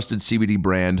 #1 trusted CBD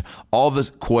brand. All the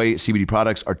Koi CBD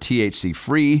products are THC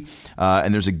free,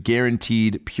 and there's a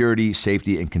guaranteed purity,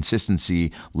 safety, and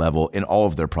consistency level in all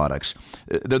of their products.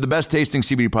 They're the best tasting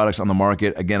CBD products on the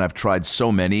market. Again, I've tried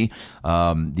so many.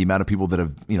 The amount of people that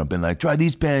have been like, try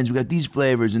these pens, we got these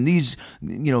flavors, and these,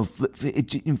 you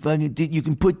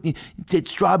can put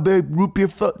strawberry root beer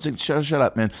it's like, shut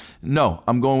up, man. No,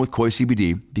 I'm going with Koi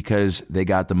CBD because they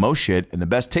got the most shit and the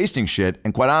best tasting shit,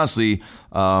 and quite honestly,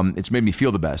 it's made me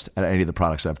feel the best out of any of the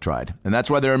products I've tried. And that's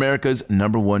why they're America's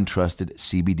 #1 trusted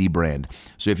CBD brand.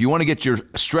 So if you want to get your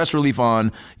stress relief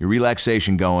on, your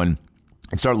relaxation going,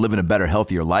 and start living a better,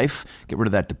 healthier life, get rid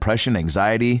of that depression,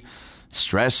 anxiety,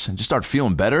 stress, and just start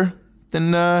feeling better,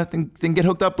 then get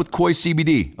hooked up with Koi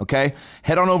CBD, okay?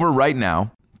 Head on over right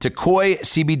now to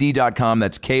koicbd.com.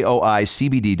 That's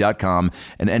KOICBD.com,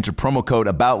 and enter promo code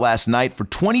AboutLastNight for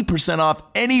 20% off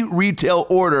any retail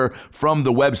order from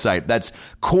the website. That's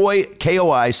KOICBD.com.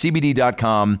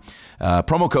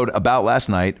 Promo code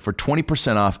AboutLastNight for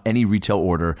 20% off any retail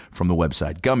order from the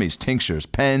website. Gummies, tinctures,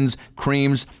 pens,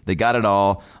 creams, they got it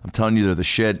all. I'm telling you, they're the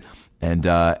shit. And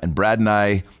Brad and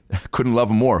I couldn't love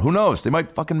them more. Who knows? They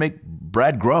might fucking make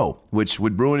Brad grow, which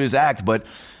would ruin his act, but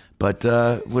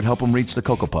would help him reach the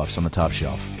Cocoa Puffs on the top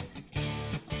shelf.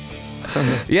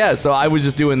 Yeah, so I was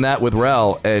just doing that with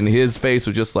Rel, and his face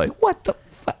was just like, what the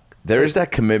fuck? There is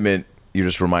that commitment you're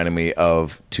just reminding me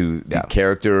of to the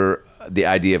character, the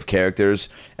idea of characters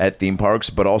at theme parks,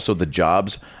 but also the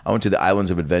jobs. I went to the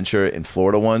Islands of Adventure in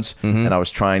Florida once, and I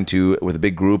was trying to, with a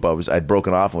big group, I'd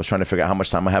broken off and was trying to figure out how much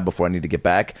time I had before I need to get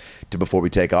back to before we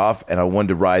take off, and I wanted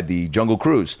to ride the Jungle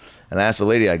Cruise. And I asked the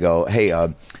lady, I go, hey,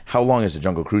 how long is the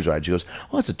Jungle Cruise ride? She goes,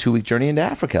 oh, it's a 2-week journey into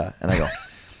Africa. And I go,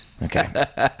 okay.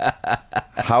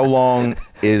 How long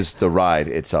is the ride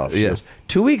itself? She goes,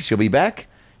 2 weeks, you'll be back.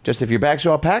 Just if your bags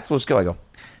are all packed, let's go. I go,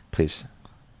 please,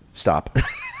 stop.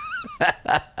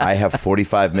 I have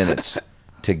 45 minutes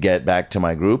to get back to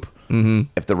my group.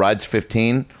 If the ride's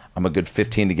 15, I'm a good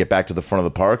 15 to get back to the front of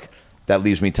the park. That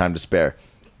leaves me time to spare.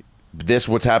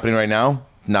 What's happening right now,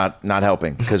 not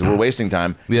helping, because we're wasting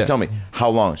time. Just tell me, how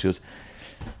long? She goes,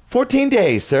 14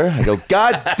 days, sir. I go,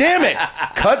 God damn it.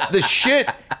 Cut the shit.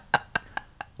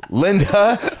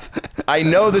 Linda, I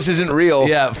know this isn't real.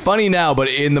 Yeah, funny now, but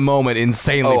in the moment,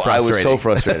 insanely frustrating. I was so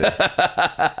frustrated.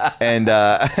 and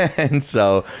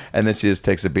then she just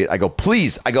takes a beat. I go,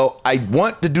 please. I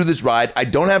want to do this ride. I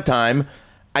don't have time.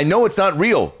 I know it's not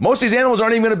real. Most of these animals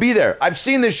aren't even going to be there. I've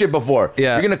seen this shit before.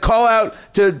 Yeah. You're going to call out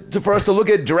for us to look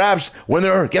at giraffes when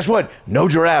there are, guess what? No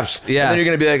giraffes. Yeah. And then you're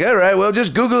going to be like, all right, well,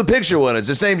 just Google a picture one. It's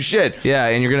the same shit. Yeah,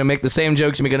 and you're going to make the same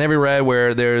jokes you make on every ride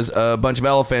where there's a bunch of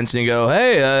elephants and you go,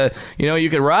 hey, you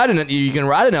can ride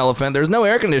an elephant. There's no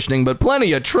air conditioning, but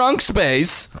plenty of trunk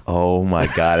space. Oh, my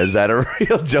God. Is that a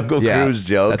real Jungle Cruise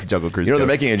joke? That's a Jungle Cruise joke. They're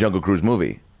making a Jungle Cruise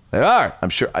movie. They are. I'm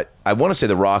sure. I want to say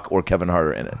The Rock or Kevin Hart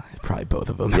are in it. Probably both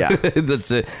of them. Yeah. That's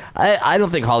it. I don't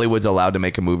think Hollywood's allowed to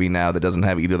make a movie now that doesn't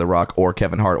have either The Rock or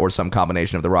Kevin Hart or some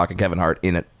combination of The Rock and Kevin Hart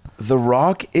in it. The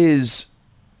Rock is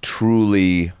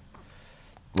truly,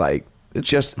 like,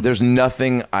 there's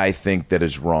nothing I think that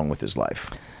is wrong with his life.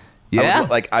 Yeah?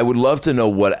 I would love to know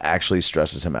what actually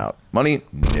stresses him out. Money?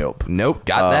 Nope. Nope.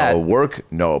 Got that. Work?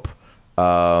 Nope.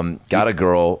 Got a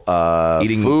girl.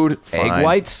 Eating food? Fine. Egg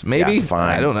whites? Maybe? Yeah,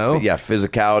 fine. I don't know. Yeah,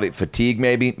 physicality, fatigue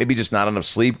maybe just not enough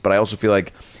sleep, but I also feel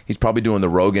like he's probably doing the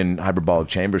Rogan hyperbolic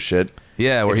chamber shit.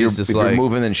 Yeah, where if you're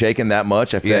moving and shaking that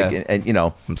much, I feel like, and you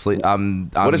know,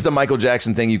 what is the Michael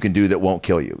Jackson thing you can do that won't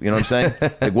kill you? You know what I'm saying?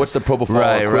 Like, what's the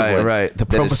propofol equivalent? Right.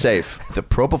 That is safe. The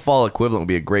propofol equivalent would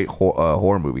be a great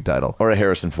horror movie title, or a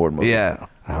Harrison Ford movie. Yeah.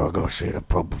 I will go see the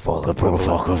propofol. The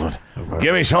propofol equivalent.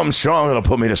 Give me something strong that'll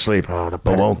put me to sleep, but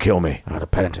won't kill me. The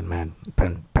penitent man.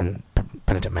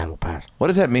 Penitent man will pass. What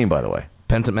does that mean, by the way?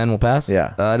 Penitent man will pass?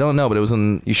 Yeah. I don't know, but it was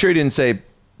in. You sure you didn't say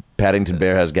Paddington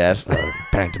Bear has gas?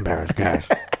 Paddington Bear has gas.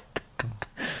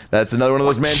 That's another one of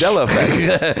those Mandela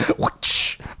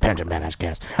effects. Penitent man has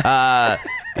gas.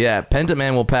 Yeah, Penitent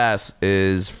man will pass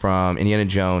is from Indiana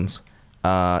Jones.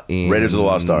 In Raiders of the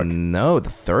Lost Ark. No, the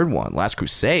third one, Last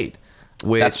Crusade.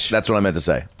 Which that's what I meant to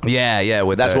say. Yeah.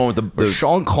 That's one with the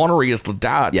Sean Connery is the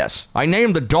dad. Yes. I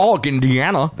named the dog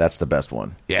Indiana. That's the best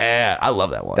one. Yeah, I love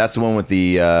that one. That's the one with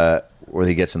the where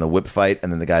he gets in the whip fight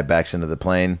and then the guy backs into the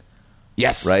plane.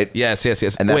 Yes. Right? Yes.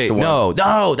 And that's the one.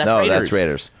 No, that's Raiders. That's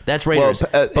Raiders. That's Raiders.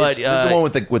 Well, but this is the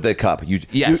one with the cup. You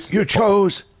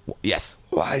chose yes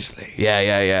wisely.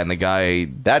 Yeah. And the guy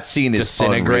that scene is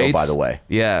unreal, by the way.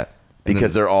 Yeah.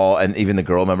 Because they're all, and even the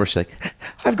girl, remember, she's like,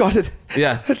 I've got it.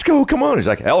 Yeah. Let's go. Come on. He's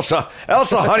like, Elsa,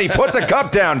 honey, put the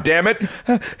cup down, damn it.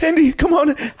 Andy, come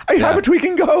on. I have it. We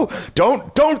can go.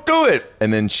 Don't do it.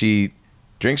 And then she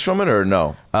drinks from it or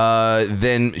no?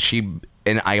 Then she,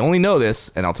 and I only know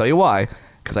this, and I'll tell you why,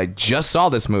 because I just saw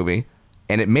this movie,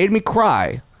 and it made me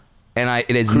cry. And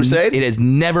Crusade? It has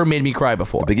never made me cry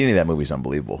before. The beginning of that movie is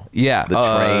unbelievable. Yeah.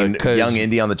 The train, young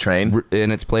Indy on the train.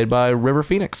 And it's played by River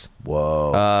Phoenix.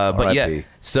 Whoa. But yeah.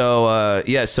 So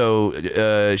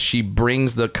she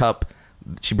brings the cup,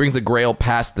 she brings the grail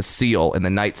past the seal, and the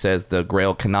knight says the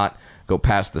grail cannot go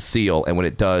past the seal, and when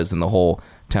it does, then the whole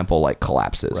temple like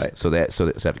collapses. Right. So they have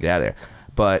to get out of there.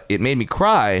 But it made me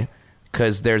cry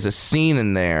because there's a scene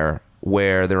in there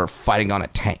where they're fighting on a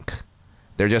tank.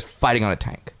 They're just fighting on a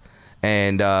tank.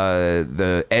 And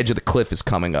the edge of the cliff is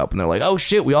coming up, and they're like, "Oh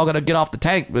shit, we all got to get off the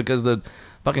tank because the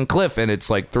fucking cliff, and it's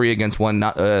like 3 against 1,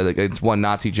 against one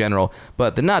Nazi general.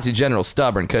 But the Nazi general's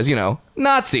stubborn because,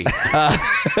 Nazi.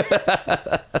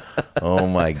 Oh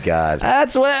my God.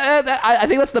 That's what I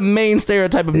think. That's the main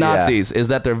stereotype of Nazis is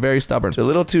that they're very stubborn. A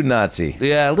little too Nazi.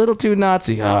 Yeah, a little too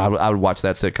Nazi. I would watch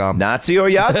that sitcom. Nazi or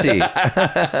Yahtzee?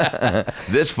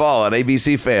 This fall on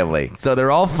ABC Family. So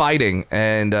they're all fighting,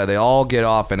 and they all get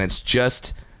off, and it's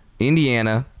just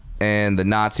Indiana and the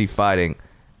Nazi fighting,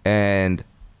 and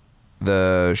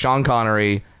the Sean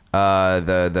Connery,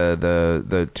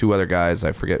 the 2 other guys,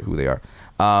 I forget who they are.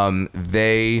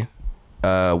 They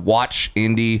watch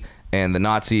Indy and the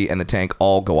Nazi and the tank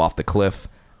all go off the cliff,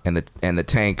 and the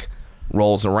tank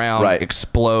rolls around,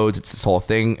 explodes. It's this whole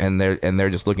thing, and they're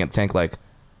just looking at the tank like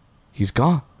he's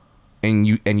gone, and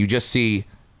you just see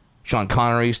Sean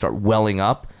Connery start welling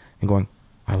up and going,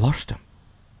 I lost him.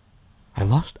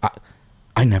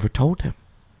 I never told him.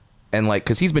 And like,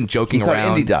 because he's been joking he thought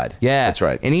around. Indy died. Yeah, that's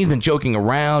right. And he's been joking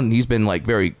around. And he's been like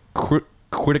very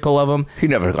critical of him. He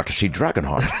never got to see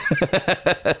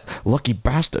Dragonheart. Lucky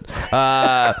bastard.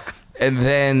 And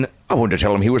then I wanted to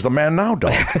tell him he was the man now,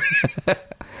 dog.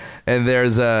 And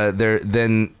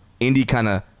then Indy kind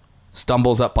of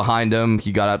stumbles up behind him.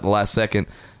 He got out at the last second.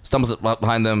 Stumbles up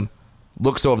behind them,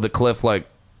 looks over the cliff like,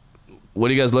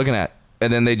 what are you guys looking at?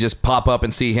 And then they just pop up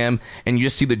and see him, and you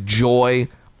just see the joy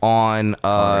on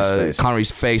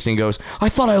Connery's face, and he goes, I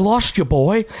thought I lost you,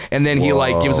 boy. And then he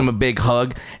like gives him a big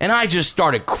hug, and I just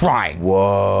started crying.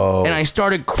 Whoa. And I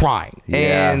started crying.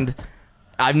 Yeah. And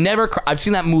I've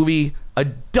seen that movie a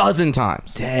dozen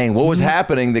times. Dang, what was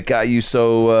happening that got you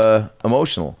so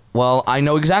emotional? Well, I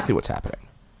know exactly what's happening.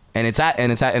 And it's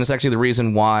actually the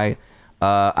reason why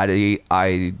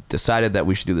I decided that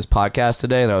we should do this podcast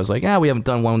today. And I was like, we haven't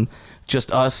done one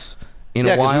just us in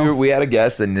a while. Yeah, we had a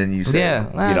guest, and then you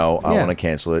said, I want to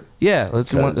cancel it. Yeah, let's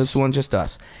do one just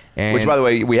us. And which, by the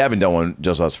way, we haven't done one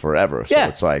just us forever. So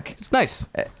it's like, it's nice.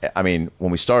 I mean,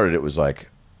 when we started, it was like,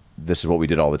 this is what we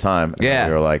did all the time. And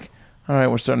we were like, all right,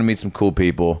 we're starting to meet some cool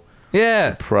people.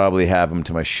 Yeah. Probably have them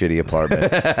to my shitty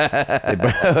apartment.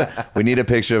 We need a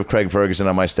picture of Craig Ferguson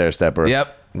on my stair stepper.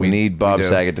 Yep. We need Bob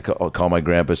Saget to call my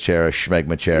grandpa's chair a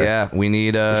schmegma chair. Yeah, we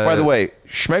need... Which, by the way,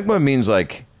 schmegma means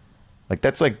like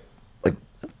that's like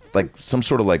some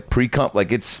sort of like pre-comp,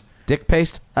 like it's... Dick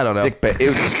paste? I don't know. Dick paste.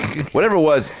 It was, whatever it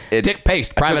was. Dick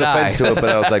paste, private eye. I took offense to it, but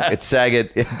I was like, it's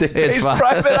Saget. Dick paste, fine.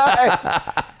 private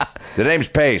eye. The name's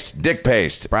Paste. Dick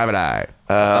Paste. Private eye.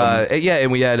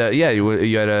 And we had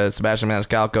you had Sebastian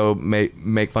Maniscalco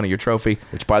make fun of your trophy.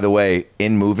 Which, by the way,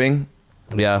 in moving,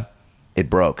 it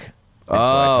broke.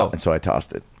 And so I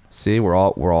tossed it. See, we're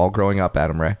all growing up,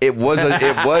 Adam Ray. It was a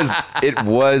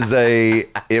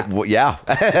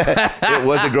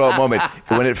grow up moment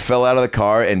when it fell out of the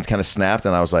car and kind of snapped,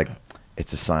 and I was like,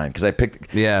 it's a sign, because I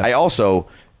picked. Yeah. I also,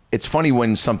 it's funny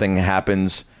when something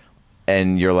happens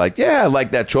and you're like, yeah, I like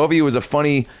that trophy. It was a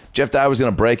funny. Jeff Dye was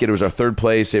going to break it. It was our 3rd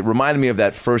place. It reminded me of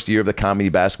that first year of the Comedy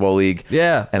Basketball League.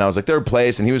 Yeah. And I was like 3rd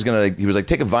place, and he was like,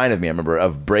 take a vine of me. I remember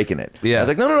of breaking it. Yeah. I was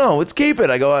like, no, let's keep it.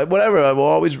 I go, whatever. I will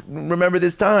always remember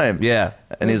this time. Yeah.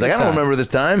 And he's like, I don't remember this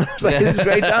time. I was like, this is a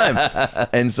great time.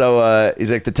 And so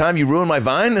he's like, the time you ruined my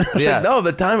vine? I was like, no,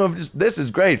 the time of just, this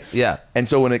is great. Yeah. And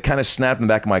so when it kind of snapped in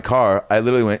the back of my car, I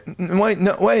literally went, wait,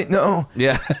 no.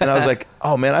 Yeah. And I was like,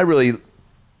 oh man, I really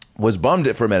was bummed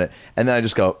it for a minute. And then I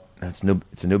just go, it's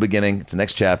a new beginning. It's the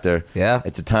next chapter. Yeah.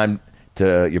 It's a time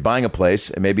you're buying a place,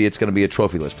 and maybe it's going to be a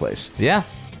trophyless place. Yeah.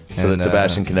 So that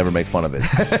Sebastian can never make fun of it.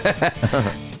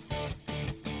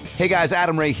 Hey guys,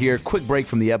 Adam Ray here. Quick break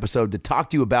from the episode to talk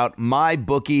to you about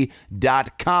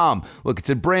MyBookie.com. Look,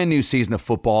 it's a brand new season of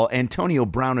football. Antonio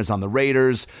Brown is on the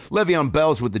Raiders. Le'Veon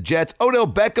Bell's with the Jets. Odell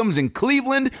Beckham's in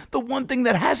Cleveland. The one thing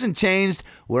that hasn't changed,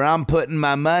 where I'm putting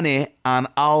my money on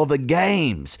all the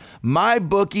games.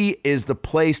 MyBookie is the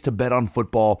place to bet on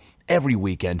football every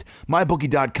weekend.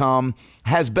 MyBookie.com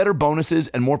has better bonuses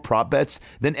and more prop bets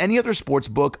than any other sports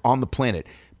book on the planet.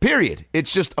 Period.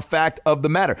 It's just a fact of the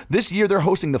matter. This year, they're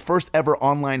hosting the first ever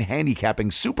online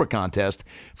handicapping super contest.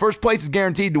 First place is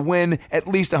guaranteed to win at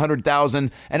least $100,000,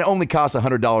 and it only costs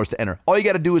 $100 to enter. All you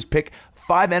got to do is pick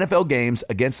 5 NFL games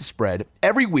against the spread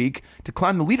every week to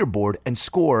climb the leaderboard and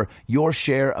score your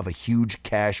share of a huge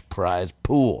cash prize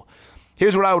pool.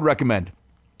 Here's what I would recommend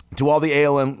to all the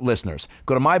ALN listeners.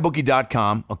 Go to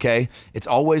mybookie.com, okay? It's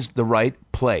always the right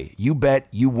play. You bet,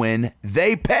 you win,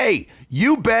 they pay.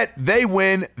 You bet, they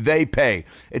win, they pay.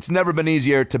 It's never been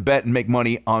easier to bet and make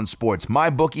money on sports.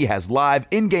 MyBookie has live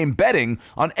in-game betting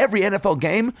on every NFL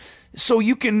game, so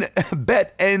you can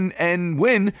bet and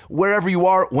win wherever you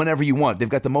are, whenever you want. They've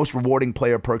got the most rewarding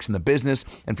player perks in the business.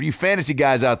 And for you fantasy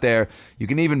guys out there, you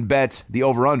can even bet the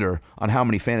over-under on how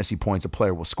many fantasy points a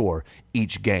player will score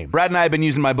each game. Brad and I have been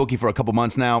using MyBookie for a couple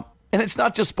months now. And it's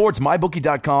not just sports.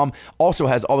 MyBookie.com also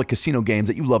has all the casino games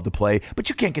that you love to play, but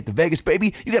you can't get to Vegas,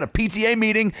 baby. You got a PTA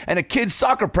meeting and a kid's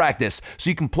soccer practice. So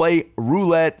you can play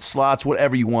roulette, slots,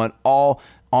 whatever you want, all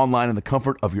online in the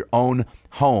comfort of your own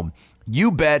home.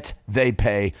 You bet, they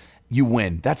pay. You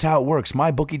win. That's how it works.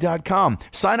 MyBookie.com.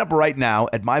 Sign up right now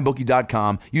at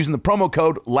MyBookie.com using the promo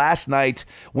code LASTNIGHT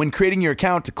when creating your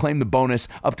account to claim the bonus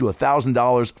up to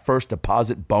 $1,000 first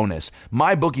deposit bonus.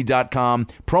 MyBookie.com,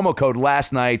 promo code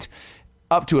LASTNIGHT,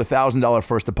 up to $1,000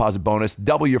 first deposit bonus.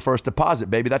 Double your first deposit,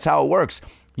 baby. That's how it works.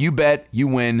 You bet, you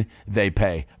win, they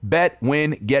pay. Bet,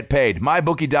 win, get paid.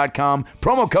 MyBookie.com,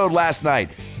 promo code LASTNIGHT.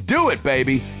 Do it,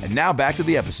 baby. And now back to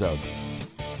the episode.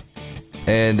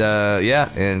 And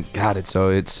and God, it's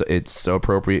so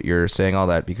appropriate you're saying all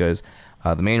that, because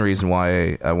the main reason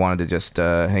why I wanted to just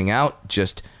hang out,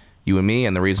 just you and me,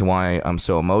 and the reason why I'm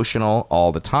so emotional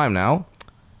all the time now,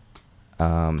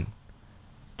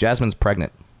 Jasmine's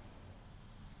pregnant.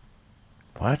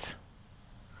 What?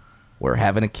 We're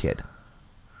having a kid.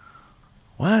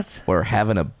 What? We're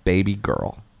having a baby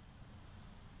girl.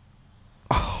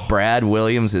 Brad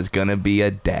Williams is gonna be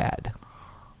a dad.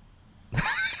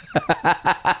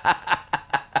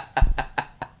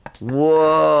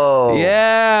 Whoa.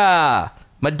 Yeah.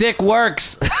 My dick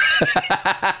works.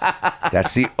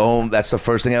 That's the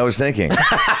first thing I was thinking.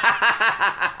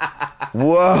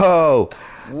 Whoa.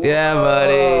 Yeah,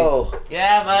 buddy.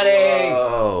 Yeah, buddy.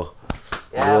 Whoa.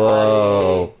 Yeah,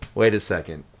 Whoa. buddy. Wait a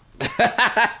second.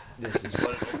 This is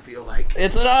what it'll feel like.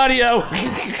 It's an audio.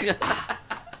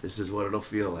 This is what it'll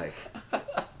feel like.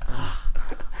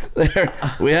 There,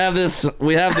 we have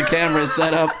the camera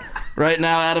set up right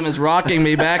now. Adam is rocking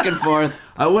me back and forth.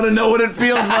 I want to know what it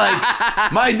feels like.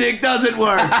 My dick doesn't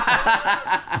work.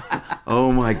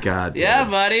 Oh my God. Yeah,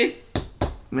 Dad. buddy.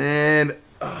 Man.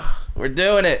 We're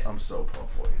doing it. I'm so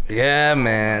pumped for you. Yeah,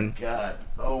 man. God.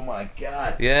 Oh my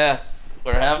God. Yeah.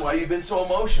 That's why you've been so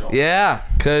emotional. Yeah,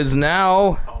 because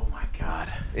now Oh my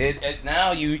God.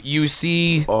 now you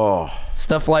see Oh.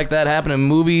 stuff like that happen in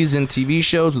movies and TV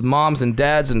shows with moms and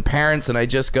dads and parents, and I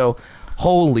just go,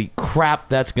 holy crap,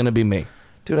 that's gonna be me.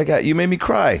 Dude, you made me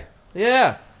cry.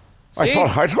 Yeah. I See?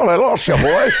 thought I lost you,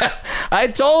 boy. I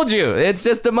told you, it's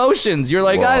just emotions. You're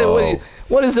like, Whoa.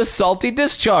 what is this salty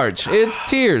discharge? It's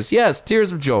tears. Yes,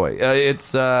 tears of joy.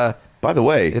 By the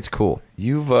way, It's cool.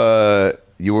 you were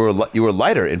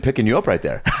lighter in picking you up right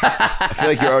there. I feel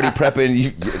like you're already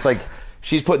prepping. It's like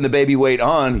she's putting the baby weight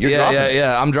on. You're dropping it.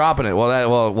 Yeah. I'm dropping it.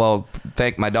 Well,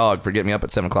 thank my dog for getting me up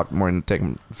at 7 o'clock in the morning to take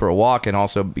him for a walk, and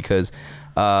also because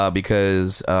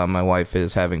my wife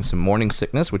is having some morning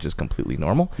sickness, which is completely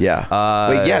normal.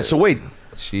 Yeah. So wait.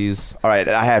 She's All right.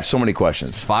 I have so many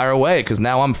questions. fire away, because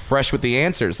now I'm fresh with the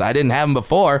answers. I didn't have them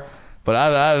before, but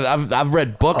I've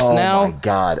read books now. Oh my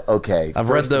God. Okay. I've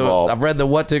read the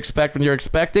What to Expect When You're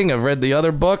Expecting. I've read the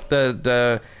other book,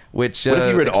 which. What if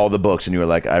you read all the books and you were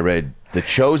like, I read The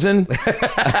Chosen?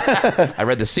 I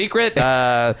read The Secret.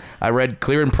 I read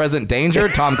Clear and Present Danger,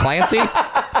 Tom Clancy.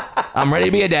 I'm ready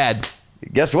to be a dad.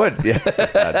 Guess what? Yeah,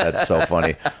 that's so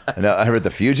funny. I read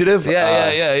The Fugitive.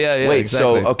 Yeah. Wait,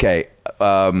 exactly. so okay,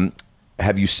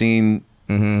 have you seen?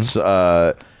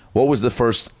 What was the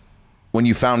first when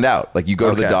you found out? Like you go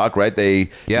to the Okay. doc, right? They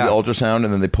do the ultrasound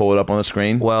and then they pull it up on the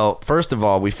screen. Well, first of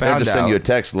all, we They found just out. send you a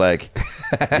text like,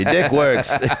 "Your dick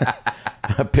works."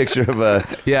 A picture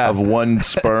of one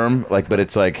sperm, like, but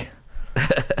it's like,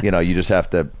 you just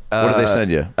have to. What do they send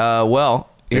you? Well,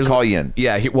 They call you in.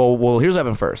 Yeah. Well, here's what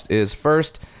happened first. We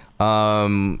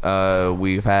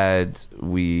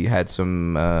had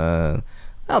some. I'll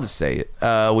just say it.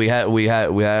 We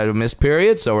had a missed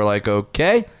period, so we're like,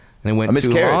 okay. And it went A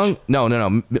miscarriage? too long.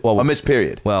 No. Well, A missed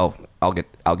period. Well, I'll get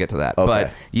to that. Okay.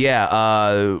 But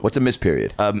yeah. What's a missed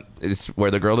period? It's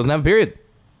where the girl doesn't have a period.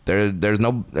 There's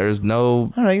no. I don't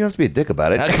know. You don't have to be a dick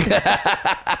about it.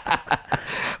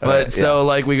 But so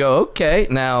like we go, okay,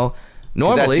 now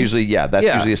normally That's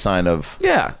usually a sign of.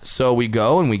 Yeah. So we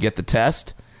go and we get the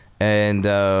test, and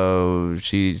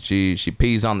she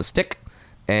pees on the stick,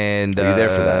 and Are you there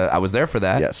for that? I was there for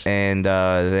that. Yes. And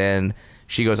then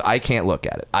she goes, I can't look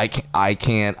at it. I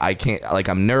can't. Like,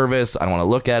 I'm nervous. I don't want to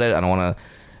look at it. I don't want to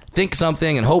think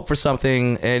something and hope for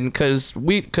something. And because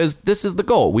this is the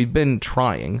goal. We've been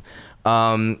trying.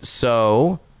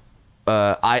 So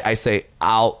I say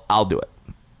I'll do it.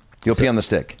 You'll pee on the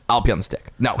stick. I'll pee on the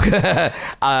stick. No,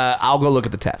 I'll go look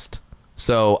at the test.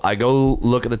 So I go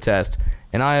look at the test,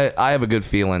 and I have a good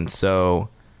feeling. So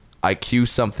I cue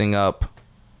something up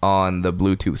on the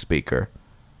Bluetooth speaker,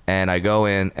 and I go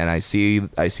in and I see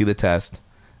the test.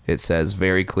 It says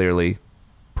very clearly,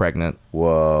 pregnant.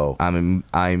 Whoa. I'm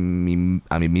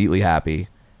immediately happy.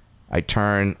 I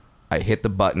turn, I hit the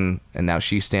button, and now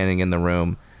she's standing in the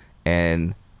room,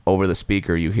 and over the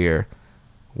speaker you hear,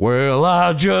 "Well,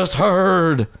 I just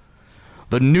heard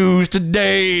the news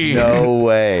today. No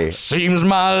way. Seems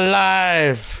my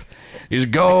life is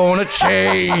gonna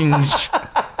change."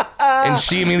 And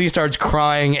she immediately starts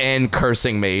crying and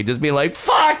cursing me, just being like,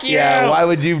 "Fuck you!" Yeah, why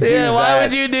would you do that? Why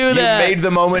would you do that? You made the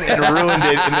moment and ruined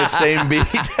it in the same beat.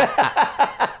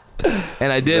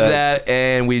 And I did that,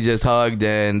 and we just hugged,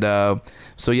 and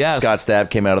so yeah. Scott Stapp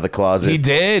came out of the closet. He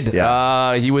did.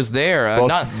 Yeah. He was there.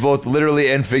 Both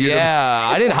literally and figuratively. Yeah,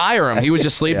 I didn't hire him. He was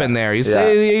just sleeping there. He's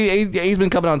been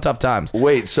coming on tough times.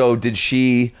 Wait, so did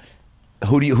she?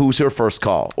 Who's her first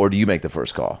call, or do you make the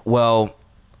first call? Well,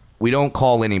 we don't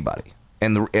call anybody,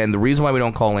 and the reason why we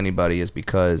don't call anybody is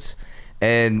because,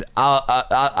 and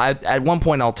I at one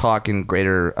point I'll talk in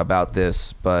greater about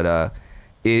this, but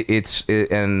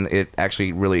it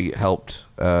actually really helped.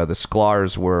 The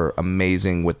Sklars were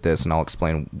amazing with this, and I'll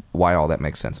explain why all that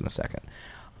makes sense in a second.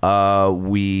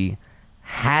 We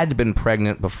had been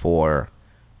pregnant before.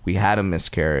 We had a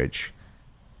miscarriage.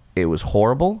 It was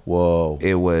horrible. Whoa.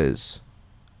 It was...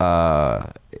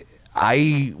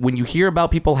 when you hear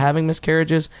about people having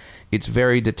miscarriages, it's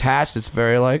very detached. It's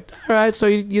very like, all right, so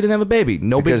you didn't have a baby.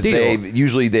 No because big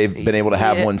deal. they've been able to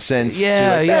have one since. Yeah,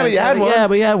 so like, yeah, but you had one. Yeah,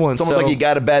 but you had one. It's almost like you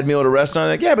got a bad meal at a restaurant.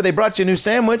 Like, yeah, but they brought you a new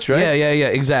sandwich, right? Yeah,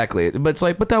 exactly. But it's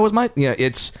like, but that was my. Yeah,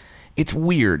 it's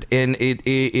weird, and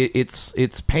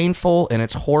it's painful, and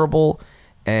it's horrible,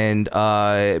 and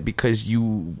because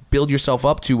you build yourself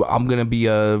up to, I'm gonna be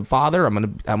a father.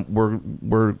 We're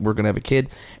gonna have a kid,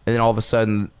 and then all of a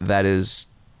sudden that is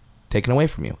taken away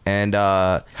from you. And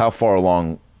how far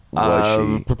along was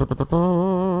she?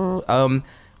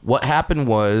 What happened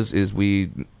was we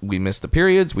missed the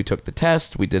periods. We took the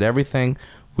test. We did everything.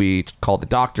 We called the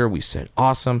doctor. We said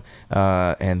awesome,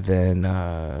 and then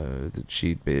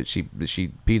she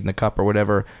peed in the cup or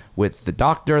whatever with the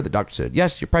doctor. The doctor said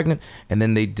yes, you're pregnant. And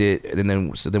then they did, and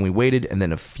then we waited, and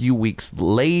then a few weeks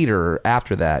later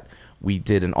after that, we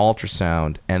did an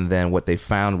ultrasound, and then what they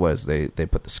found was they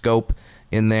put the scope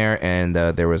in there, and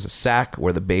there was a sac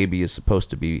where the baby is supposed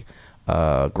to be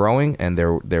growing, and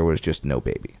there was just no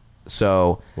baby.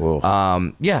 So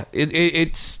yeah,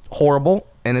 it's horrible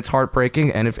and it's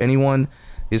heartbreaking. And if anyone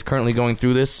is currently going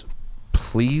through this,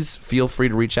 please feel free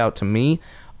to reach out to me.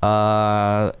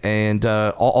 And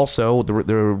also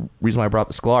the reason why I brought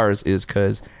the Sklars is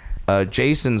because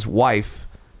Jason's wife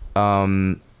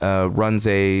runs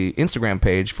a Instagram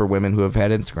page for women who have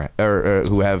had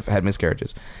who have had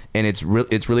miscarriages, and it's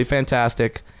really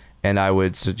fantastic. And I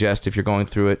would suggest, if you're going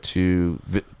through it, to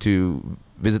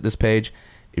visit this page.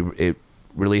 It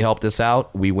really helped us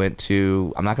out. We went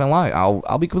to, I'm not gonna lie,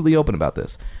 I'll be completely open about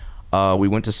this. We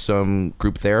went to some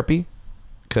group therapy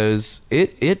because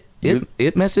it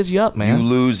messes you up, man.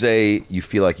 You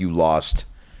feel like you lost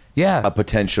a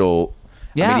potential.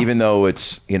 Yeah. I mean, even though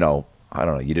it's, I don't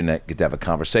know, you didn't get to have a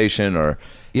conversation or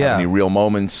have any real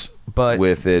moments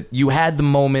with it. You had the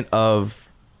moment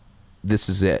of, this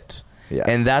is it. Yeah.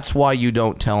 And that's why you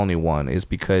don't tell anyone, is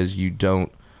because you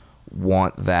don't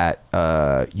want that,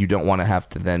 you don't want to have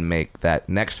to then make that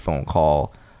next phone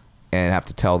call and have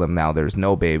to tell them now there's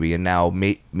no baby, and now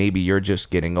maybe you're just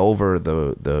getting over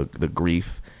the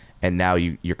grief, and now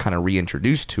you're kind of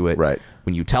reintroduced to it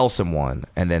when you tell someone,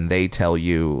 and then they tell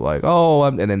you like, oh,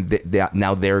 and then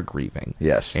now they're grieving,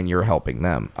 and you're helping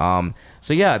them.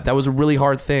 So yeah, that was a really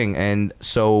hard thing, and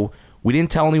so we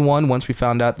didn't tell anyone once we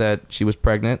found out that she was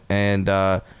pregnant, and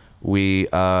we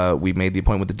made the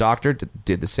appointment with the doctor,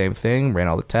 did the same thing, ran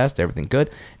all the tests, everything good,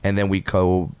 and then we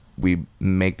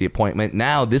make the appointment.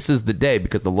 Now this is the day,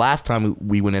 because the last time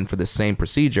we went in for the same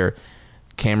procedure,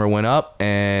 camera went up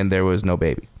and there was no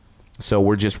baby. So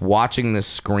we're just watching this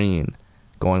screen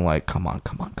going like, come on.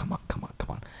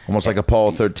 Almost like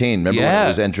Apollo 13. Remember when it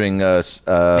was entering the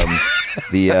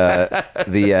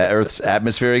Earth's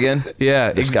atmosphere again?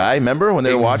 Yeah. The sky, remember when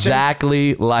they were watching?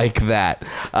 Exactly like that.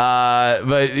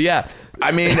 But yeah.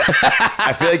 I mean,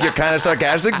 I feel like you're kind of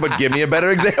sarcastic, but give me a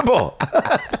better example.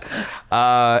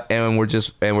 And we're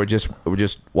just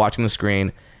watching the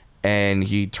screen, and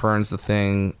he turns the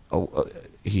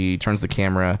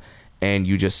camera, and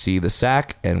you just see the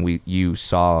sack, and you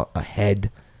saw a head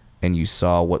and you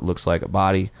saw what looks like a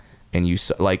body, and you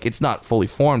saw, like, it's not fully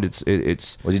formed.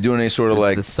 It's Was he doing any sort of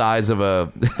like the size of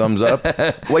a thumbs up?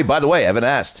 Wait, by the way, Evan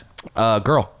asked.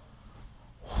 Girl.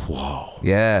 Whoa.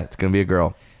 Yeah, it's gonna be a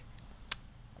girl.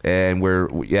 And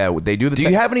they do the. Do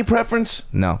you have any preference?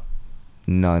 No,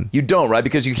 none. You don't, right?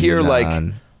 Because you hear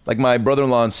None. like my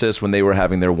brother-in-law and sis, when they were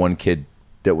having their one kid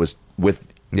that was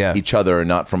with each other and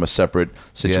not from a separate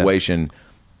situation.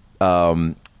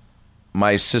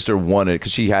 My sister wanted,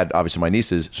 because she had obviously my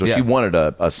nieces, so she wanted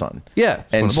a son. Yeah,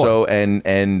 and so and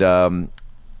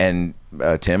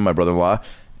Tim, my brother-in-law,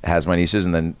 has my nieces,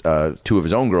 and then two of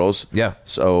his own girls. Yeah.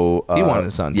 So He wanted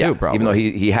a son too, probably. even though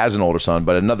he has an older son,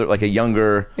 but another, like a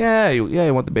younger. Yeah,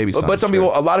 you want the baby son. But some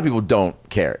people, a lot of people don't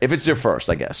care if it's their first,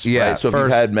 I guess. Yeah. Right? So if first,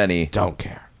 you've had many, don't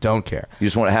care. You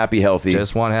just want a happy, healthy.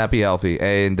 Just want happy, healthy,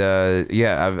 and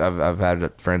I've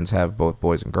had friends have both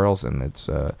boys and girls, and it's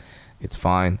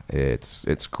fine.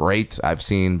 It's great. I've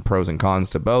seen pros and cons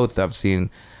to both. I've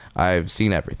seen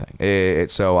everything.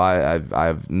 So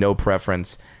I've no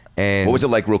preference. And what was it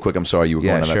like, real quick? I'm sorry you were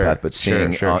going on that path, but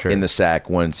seeing in the sack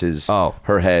once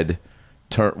her head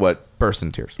turned, what? Burst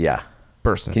in tears. Yeah.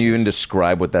 Burst in tears. Can you even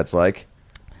describe what that's like?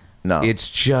 No. It's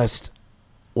just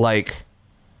like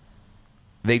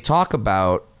they talk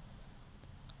about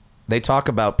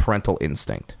parental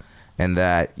instinct, and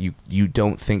that you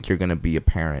don't think you're going to be a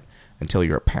parent until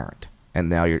you're a parent, and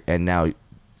now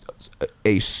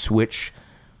a switch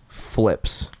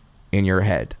flips in your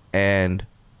head. And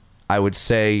I would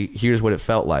say, here's what it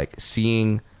felt like: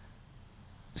 seeing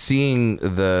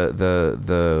the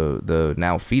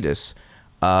now fetus.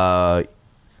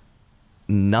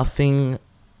 Nothing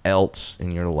else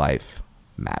in your life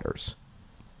matters.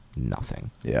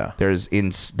 Nothing. Yeah. There's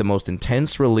the most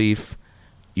intense relief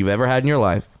you've ever had in your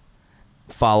life,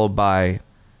 followed by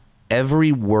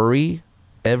every worry,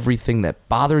 everything that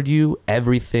bothered you,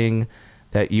 everything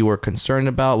that you were concerned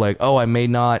about, like, oh, I may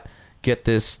not get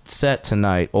this set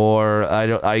tonight, or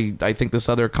I think this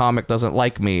other comic doesn't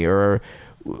like me, or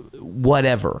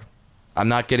whatever. I'm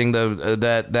not getting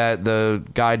the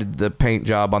guy did the paint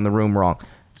job on the room wrong.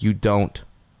 You don't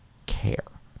care.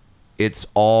 It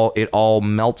all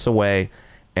melts away,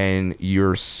 and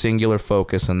your singular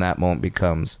focus in that moment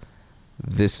becomes,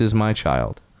 this is my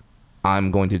child.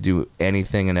 I'm going to do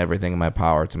anything and everything in my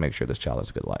power to make sure this child has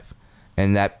a good life.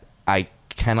 And that I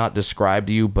cannot describe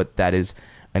to you, but that is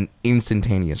an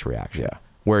instantaneous reaction. Yeah.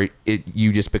 Where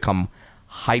you just become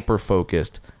hyper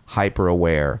focused, hyper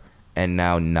aware, and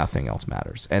now nothing else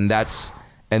matters. And that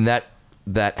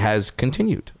has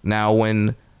continued. Now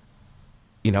when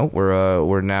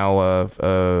we're now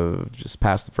just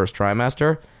past the first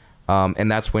trimester, and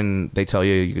that's when they tell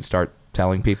you could start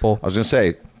telling people. I was gonna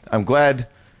say, I'm glad,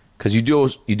 because you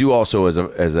do also as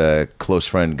a close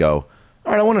friend go,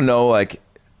 all right, I want to know, like,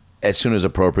 as soon as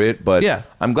appropriate, but yeah.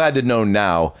 I'm glad to know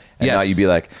now, and Yes. not you be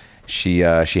like, she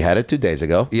had it 2 days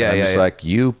ago. Yeah, and I'm just like,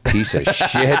 you piece of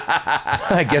shit.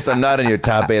 I guess I'm not in your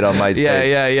top 8 on MySpace.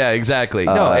 Yeah, exactly.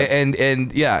 No, and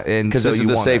Because so this is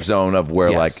the safe zone of where,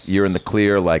 like, you're in the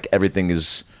clear, like everything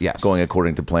is going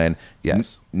according to plan.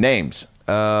 Yes. Names.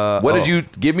 What did you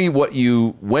give me? What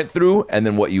you went through, and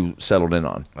then what you settled in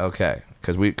on? Okay,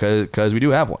 because we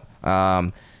do have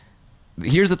one.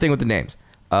 Here's the thing with the names.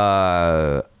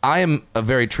 I am a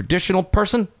very traditional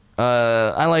person.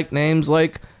 I like names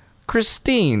like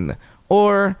Christine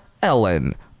or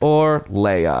Ellen or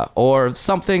Leia or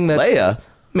something that's Leia.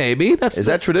 Maybe is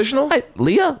that traditional?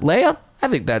 Leia. I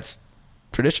think that's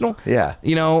traditional. Yeah.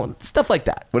 Stuff like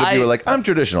that. What if you were like, I'm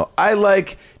traditional. I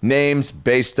like names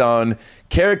based on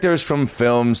characters from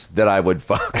films that I would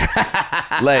fuck.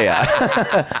 Leia.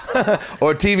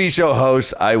 Or TV show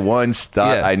hosts I once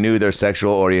thought I knew their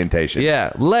sexual orientation.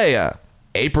 Yeah, Leia.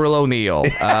 April O'Neil.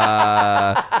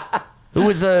 Who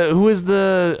was the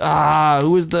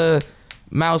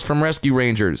mouse from Rescue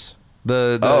Rangers?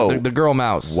 The girl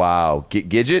mouse. Wow.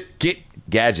 Gadget?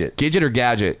 Gadget. Gidget or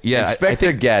Gadget? Yeah.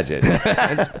 Inspector Gadget.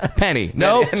 Penny.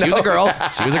 No, she was a girl.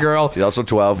 She was a girl. She's also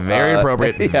 12. Very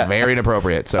inappropriate. Yeah. Very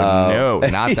inappropriate. So no,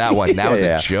 not that one. That was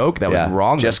a joke. That was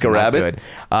wrong. Jessica Rabbit.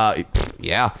 Good.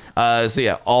 Yeah. So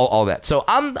yeah, all that. So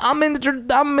I'm into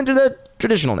the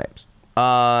traditional names.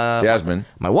 Jasmine.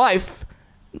 My wife,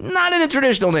 not into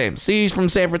traditional names. She's from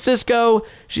San Francisco.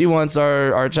 She wants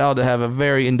our child to have a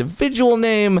very individual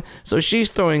name. So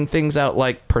she's throwing things out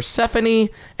like Persephone,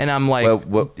 and I'm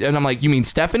like, you mean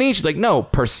Stephanie? She's like, no,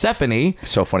 Persephone.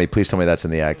 So funny. Please tell me that's in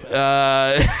the act.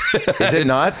 Is it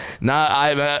not? Nah,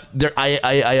 I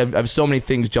have so many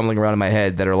things jumbling around in my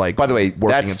head that are like, by the way,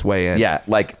 working its way in. Yeah,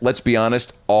 like, let's be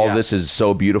honest. All this is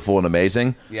so beautiful and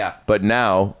amazing. Yeah. But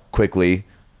now, quickly,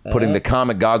 putting the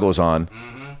comic goggles on,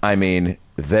 I mean,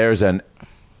 there's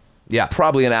Yeah.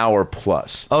 probably an hour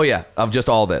plus. Oh yeah, of just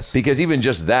all this. Because even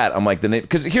just that, I'm like, the name.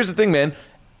 Because here's the thing, man.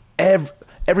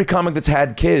 Every comic that's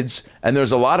had kids, and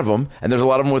there's a lot of them, and there's a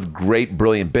lot of them with great,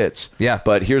 brilliant bits. Yeah.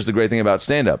 But here's the great thing about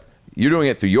stand-up. You're doing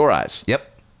it through your eyes. Yep.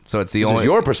 So it's the This only is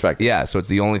your perspective. Yeah. So it's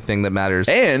the only thing that matters.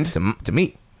 And to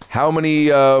me. how many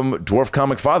dwarf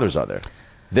comic fathers are there?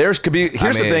 Here's the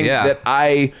thing that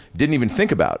I didn't even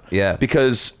think about. Yeah.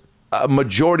 Because a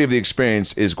majority of the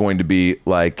experience is going to be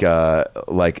like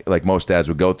most dads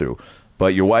would go through.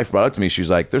 But your wife brought up to me,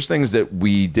 she's like, there's things that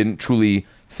we didn't truly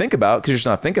think about because you're just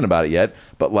not thinking about it yet.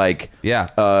 But like,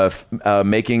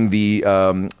 making the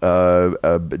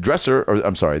dresser, or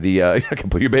I'm sorry, I can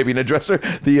put your baby in a dresser.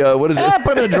 The what is it?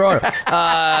 Put it in a drawer.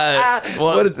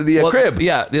 What is the crib?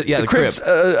 Yeah, the crib's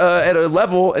at a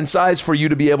level and size for you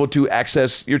to be able to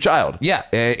access your child. Yeah,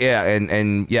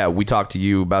 and we talked to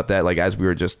you about that like as we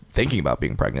were just thinking about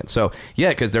being pregnant. So yeah,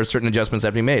 because there's certain adjustments that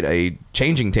have to be made. A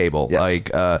changing table, Yes.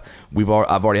 like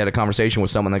I've already had a conversation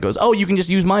with someone that goes, "Oh, you can just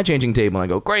use my changing table." And I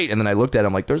go, "Great," and then I looked at it,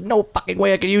 I'm like, "There's no fucking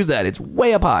way I can use that. It's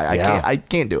way up high. I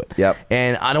can't do it." Yep.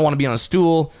 And I don't want to be on a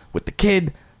stool with the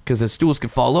kid because the stools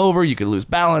could fall over. You could lose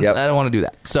balance. Yep. I don't want to do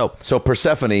that. So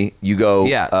Persephone, you go.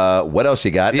 Yeah. What else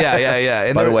you got? Yeah.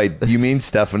 And By the way, you mean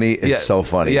Stephanie? It's so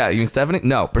funny. Yeah, you mean Stephanie?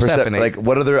 No, Persephone. Like,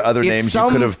 what are the other names you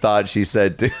could have thought she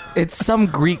said too? It's some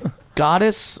Greek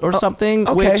goddess or something.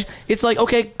 okay. Which it's like,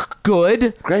 okay,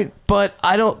 good, Great. but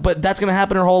I don't. But that's gonna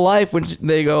happen her whole life when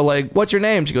they go like, "What's your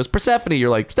name?" She goes, "Persephone." You're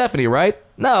like, "Stephanie, right?"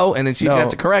 No, and then she's gonna have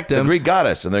to correct The him. Greek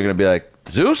goddess, and they're going to be like,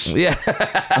 Zeus? Yeah.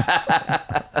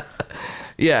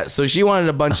 Yeah. So she wanted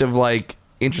a bunch of like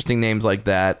interesting names like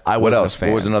that. I What wasn't else? a fan.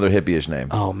 What was another hippie-ish name?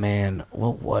 Oh man,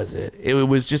 what was it? It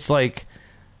was just like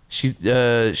she's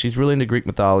really into Greek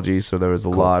mythology, so there was a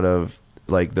lot of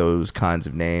like those kinds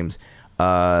of names.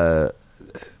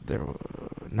 There were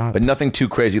not, But nothing too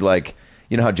crazy like,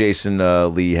 you know how Jason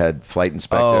Lee had Flight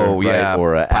Inspector, oh yeah, right?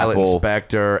 Or Pilot Apple.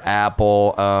 Inspector,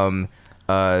 Apple,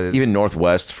 Even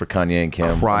Northwest for Kanye and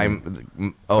Kim. Crime.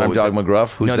 Crime Dog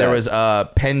McGruff? Who's no, that? there was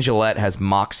Penn Jillette has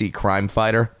Moxie Crime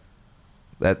Fighter.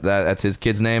 That's his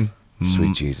kid's name.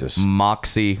 Sweet Jesus.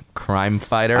 Moxie Crime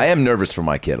Fighter. I am nervous for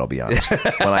my kid, I'll be honest.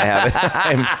 When I have it,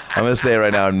 I'm going to say it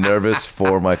right now, I'm nervous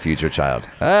for my future child.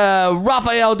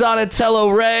 Raphael Donatello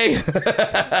Ray.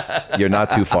 You're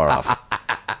not too far off.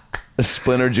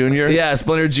 Splinter Jr.? Yeah,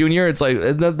 Splinter Jr. It's like,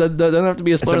 it doesn't have to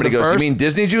be a Splinter Somebody the goes, first. you mean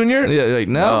Disney Jr.? Yeah, like,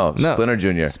 no. Splinter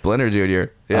Jr. Splinter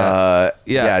Jr.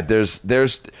 Yeah.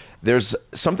 There's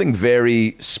something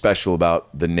very special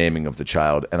about the naming of the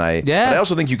child, and I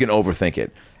also think you can overthink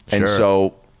it. And Sure.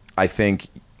 so I think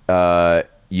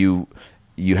you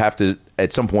have to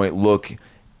at some point look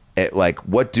at like,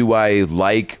 what do I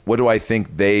like? What do I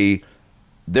think they're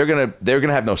gonna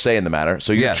have no say in the matter.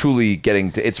 So you're truly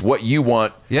getting to, it's what you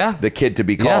want the kid to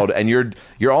be called, and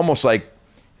you're almost like,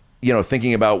 you know,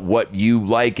 thinking about what you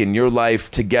like in your life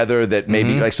together, that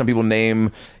maybe like some people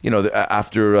name, you know,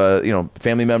 after, you know,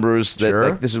 family members that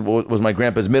like, this was my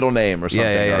grandpa's middle name or something.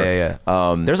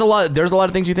 Yeah. There's a lot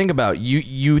of things you think about.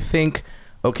 You think,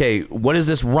 okay, what does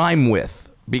this rhyme with?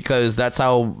 Because that's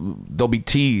how they'll be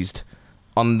teased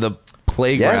on the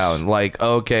playground. Yes. Like,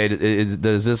 okay,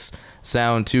 does this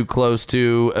sound too close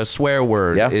to a swear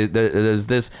word? Yeah. Does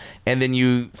this, and then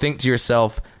you think to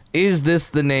yourself, is this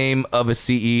the name of a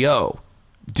CEO?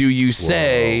 Do you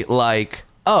say like,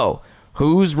 oh,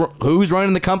 who's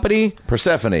running the company?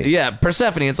 Persephone. Yeah,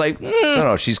 Persephone. It's like,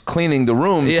 No, she's cleaning the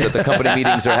rooms that the company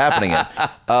meetings are happening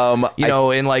in. you know,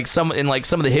 in some of the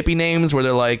hippie names where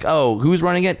they're like, oh, who's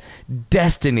running it?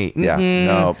 Destiny. Yeah,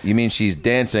 no, you mean she's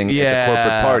dancing at the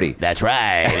corporate party. That's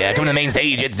right. Come to the main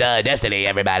stage. It's Destiny,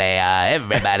 everybody.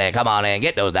 Everybody, come on and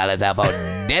get those dollars out for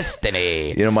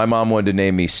Destiny. You know, my mom wanted to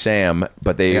name me Sam,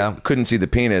 but they couldn't see the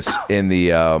penis in the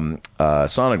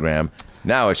sonogram.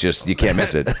 Now it's just, you can't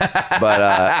miss it.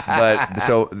 But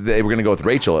so they were going to go with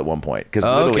Rachel at one point, because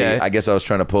literally, I guess I was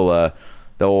trying to pull the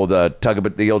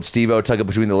old Steve-O tug it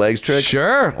between the legs trick.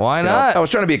 Sure, why You know, not? I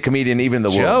was trying to be a comedian, even in the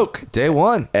womb. Joke, day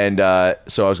one. And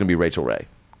so I was going to be Rachel Ray.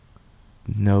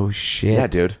 No shit. Yeah,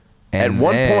 dude. And at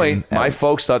one then- point, my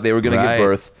folks thought they were going to Right. give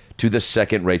birth to the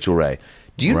second Rachel Ray.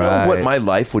 Do you know what Right. my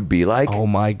life would be like? Oh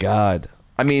my god.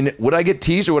 I mean, would I get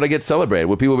teased or would I get celebrated?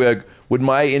 Would people be like, would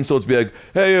my insults be like,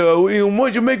 hey, why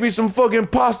don't you make me some fucking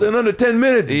pasta in under 10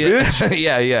 minutes, bitch?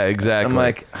 yeah, exactly. I'm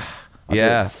like, I'll do it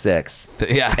Yeah. at 6.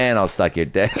 Yeah. And I'll suck your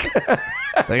dick.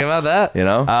 Think about that. You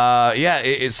know?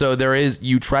 So there is,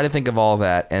 you try to think of all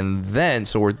that, and then,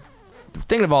 so we're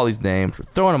thinking of all these names, we're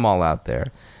throwing them all out there,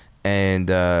 and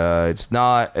it's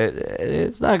not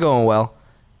going well.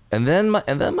 And then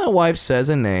my wife says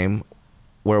a name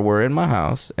where we're in my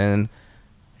house, and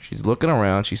she's looking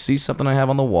around. She sees something I have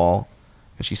on the wall,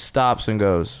 and she stops and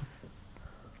goes,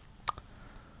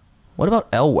 "What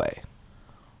about Elway?"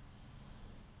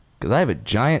 Because I have a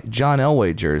giant John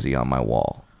Elway jersey on my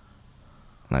wall.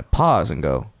 And I pause and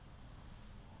go,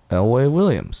 "Elway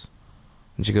Williams."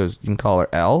 And she goes, "You can call her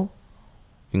Elle.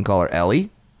 You can call her Ellie."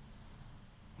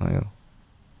 I go,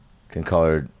 Can call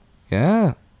her.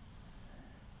 "Yeah.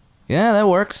 Yeah, that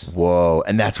works." Whoa.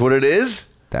 And that's what it is?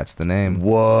 That's the name.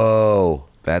 Whoa.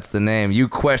 That's the name. You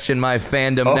question my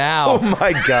fandom now. Oh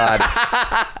my God.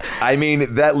 I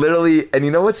mean, that literally, and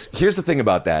you know here's the thing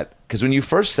about that. Because when you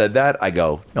first said that, I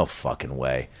go, no fucking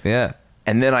way. Yeah.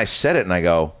 And then I said it and I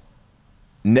go,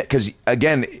 because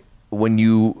again, when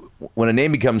a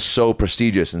name becomes so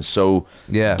prestigious and so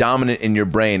dominant in your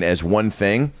brain as one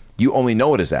thing, you only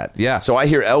know it as that. Yeah. So I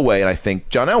hear Elway and I think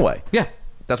John Elway. Yeah.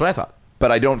 That's what I thought.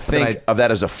 But I don't think of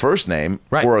that as a first name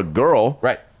for a girl.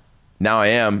 Right. Now I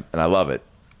am, and I love it.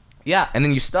 Yeah. And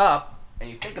then you stop and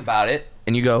you think about it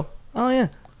and you go, "Oh yeah.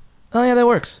 Oh yeah, that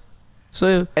works."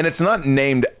 So, and it's not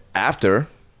named after,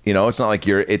 it's not like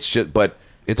it's just, but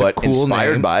it's a cool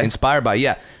inspired name. by. Inspired by,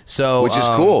 yeah. So, which is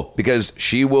cool because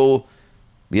she will,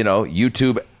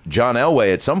 YouTube John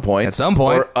Elway at some point. At some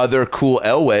point. Or other cool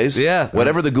Elways. Yeah.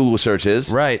 Whatever the Google search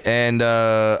is. Right. And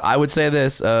I would say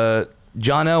this, John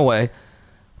Elway,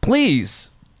 please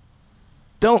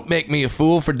don't make me a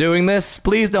fool for doing this.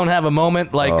 Please don't have a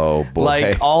moment like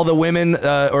all the women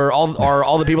or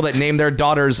all the people that named their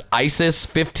daughters ISIS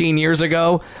 15 years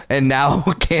ago and now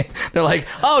they're like,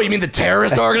 "Oh, you mean the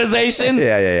terrorist organization?"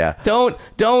 Yeah. Don't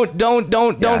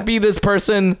be this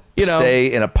person.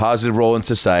 Stay in a positive role in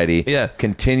society. Yeah.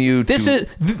 Continue. This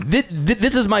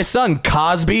is my son,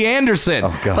 Cosby Anderson.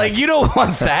 Oh, God. Like, you don't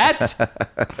want that.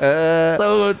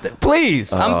 So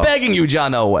please, I'm begging you,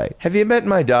 John Elway. Have you met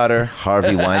my daughter,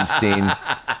 Harvey Weinstein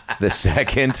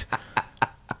II?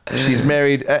 She's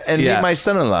married, and meet my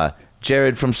son-in-law,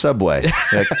 Jared from Subway.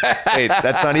 Like, wait,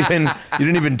 that's not even. You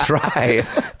didn't even try.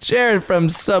 Jared from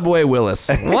Subway Willis.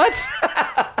 What?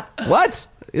 What?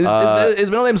 His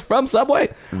middle name's from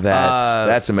Subway?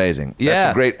 That's amazing. Yeah.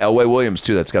 That's a great Elway Williams,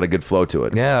 too. That's got a good flow to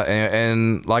it. Yeah,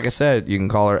 and like I said, you can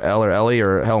call her Elle or Ellie,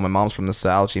 or hell, my mom's from the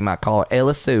South. She might call her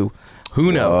Ella Sue.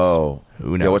 Who knows? Oh.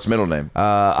 Who knows? Yeah, what's middle name?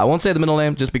 I won't say the middle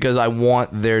name just because I want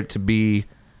there to be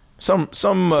some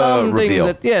things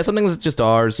reveal. some things that's just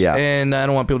ours. Yeah. And I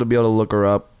don't want people to be able to look her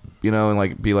up, and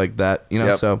like be like that,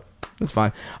 Yep. so that's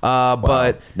fine.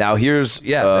 But now here's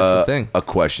that's the thing. a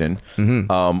question.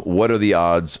 What are the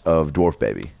odds of Dwarf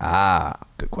Baby?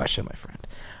 Good question, my friend.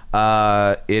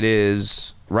 It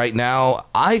is right now.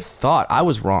 I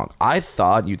was wrong. I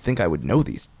thought you'd think I would know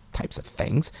these types of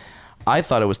things. I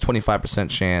thought it was 25%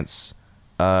 chance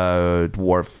dwarf,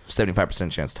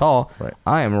 75% chance tall. Right.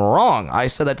 I am wrong. I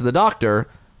said that to the doctor,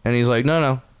 and he's like,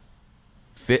 no.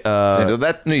 He's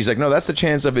like, no, that's the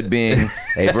chance of it being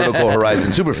a Vertical Horizon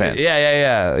superfan.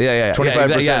 Yeah.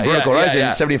 25% Vertical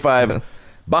Horizon, 75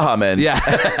 Baja Men. Yeah.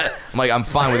 I'm like, I'm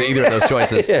fine with either of those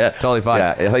choices. Totally fine.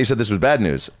 Yeah, I thought you said this was bad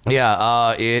news.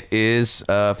 Yeah, it is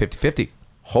 50-50.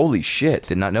 Holy shit.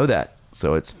 Did not know that.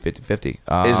 So it's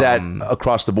 50-50. Is that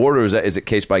across the board, or is it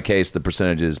case by case, the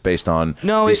percentages based on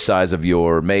the size of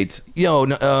your mate?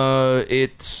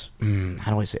 It's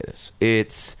how do I say this?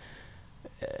 It's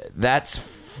that's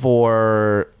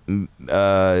for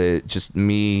just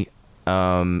me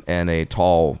and a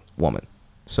tall woman.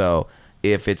 So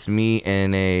if it's me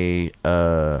and a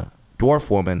dwarf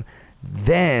woman,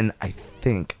 then I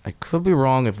think, I could be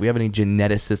wrong. If we have any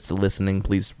geneticists listening,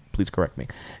 please correct me.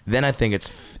 Then I think it's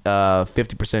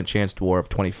 50% chance dwarf,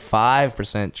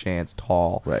 25% chance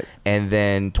tall, right, and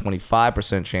then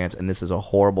 25% chance. And this is a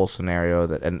horrible scenario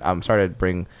and I'm sorry to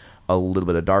bring a little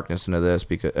bit of darkness into this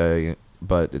because,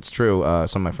 but it's true.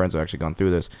 Some of my friends have actually gone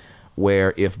through this,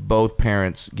 where if both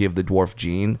parents give the dwarf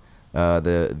gene,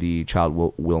 the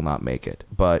child will not make it,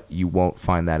 but you won't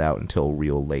find that out until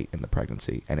real late in the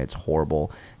pregnancy, and it's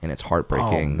horrible and it's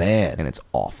heartbreaking. Oh, man. And it's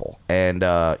awful. And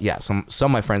some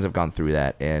of my friends have gone through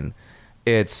that, and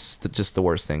it's just the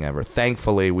worst thing ever.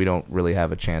 Thankfully, we don't really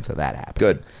have a chance of that happening.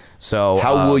 Good. So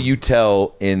how will you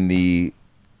tell in the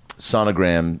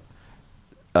sonogram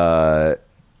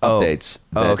updates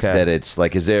that it's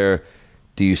like, is there?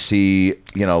 Do you see,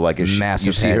 like, massive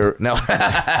you see head. her? No.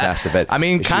 Massive head. I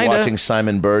mean, is she kinda. watching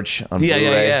Simon Birch on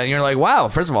Blu-ray? Yeah. And you're like, wow.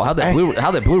 First of all, how'd that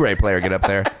Blu-ray player get up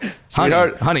there?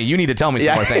 honey, you need to tell me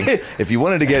some more things. If you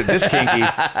wanted to get this kinky,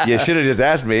 you should have just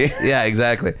asked me. Yeah,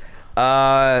 exactly.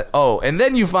 And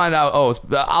then you find out.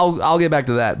 I'll get back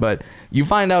to that, but you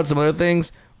find out some other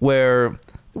things where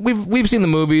we've seen the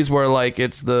movies where like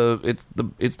it's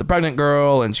the pregnant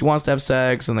girl and she wants to have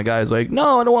sex and the guy's like,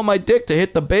 no, I don't want my dick to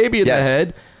hit the baby in the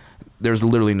head. There's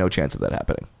literally no chance of that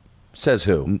happening. Says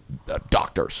who?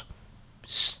 Doctors.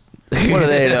 What do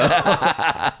they know?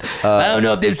 I don't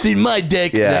know if they've seen my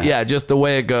dick. Yeah. Just the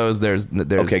way it goes. There's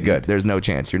okay, good. There's no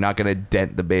chance. You're not gonna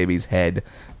dent the baby's head.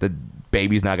 The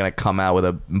baby's not gonna come out with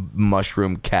a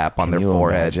mushroom cap on their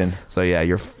forehead. Imagine? So yeah,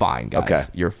 you're fine, guys. Okay.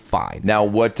 You're fine. Now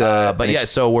what?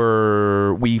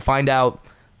 So we find out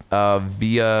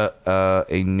via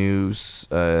a new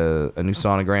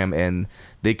sonogram, and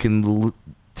they can.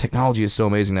 Technology is so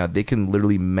amazing now. They can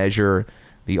literally measure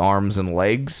the arms and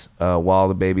legs while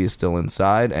the baby is still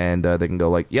inside, and they can go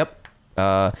like, yep,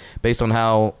 based on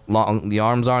how long the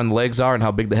arms are and the legs are and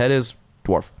how big the head is,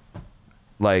 dwarf.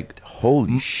 Like,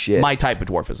 holy shit. My type of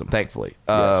dwarfism, thankfully.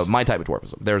 Yes. My type of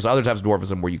dwarfism. There's other types of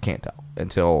dwarfism where you can't tell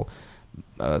until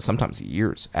sometimes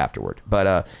years afterward.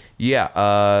 But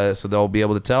so they'll be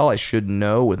able to tell. I should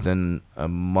know within a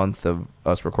month of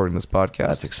us recording this podcast.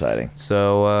 That's exciting.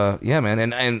 So yeah, man,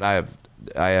 and I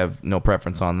have no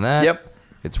preference on that. Yep.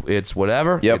 It's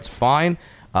whatever. Yep. It's fine.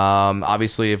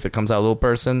 Obviously, if it comes out a little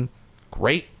person,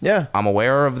 great. Yeah. I'm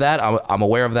aware of that. I'm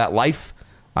aware of that life.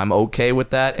 I'm okay with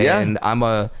that. Yeah. And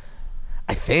I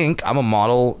think I'm a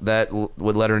model that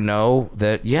would let her know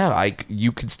that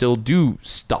you could still do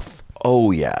stuff.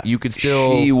 Oh yeah, You could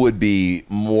still. She would be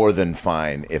more than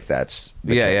fine if that's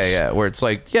the case. Yeah. Where it's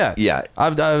like, yeah.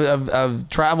 I've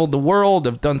traveled the world.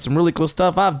 I've done some really cool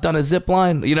stuff. I've done a zip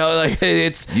line. You know, like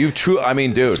it's. I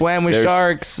mean, dude. Swam with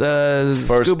sharks. First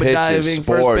Scuba pitches, diving.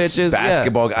 sports, First pitches.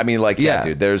 basketball. Yeah. I mean, like, yeah,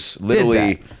 dude. There's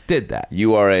literally did that.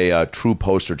 You are a true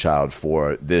poster child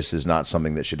for this is not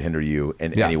something that should hinder you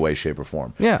in any way, shape, or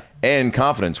form. Yeah. And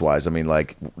confidence wise, I mean,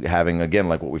 like having again,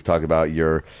 like what we've talked about,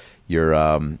 your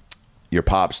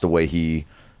pops, the way he,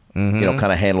 kind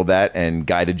of handled that and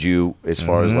guided you as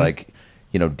far as like,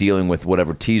 dealing with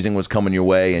whatever teasing was coming your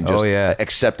way and just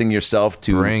accepting yourself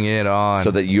to bring it on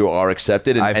so that you are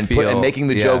accepted and making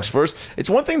the jokes first. It's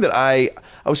one thing that I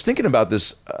was thinking about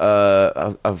this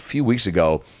a few weeks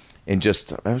ago and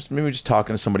I was maybe just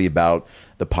talking to somebody about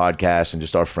the podcast and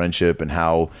just our friendship and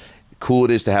how cool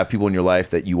it is to have people in your life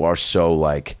that you are so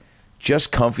like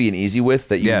just comfy and easy with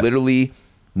that you literally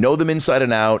know them inside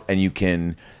and out, and you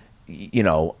can,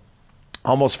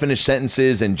 almost finish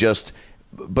sentences and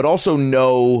but also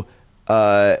know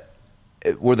where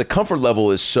the comfort level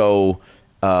is so,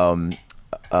 at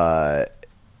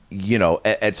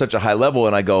such a high level.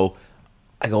 And I go,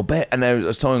 and I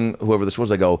was telling whoever this was,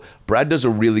 I go, Brad does a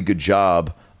really good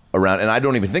job around, and I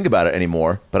don't even think about it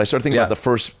anymore, but I started thinking about the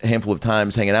first handful of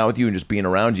times hanging out with you and just being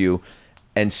around you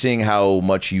and seeing how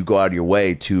much you go out of your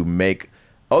way to make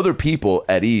other people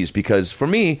at ease, because for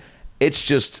me it's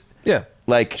just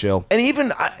like chill. And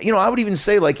even I would even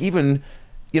say like even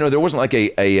there wasn't like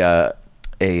a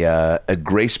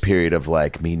grace period of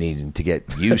like me needing to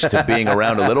get used to being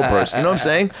around a little person, you know what I'm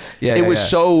saying? It was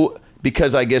so,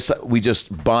 because I guess we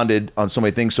just bonded on so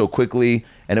many things so quickly,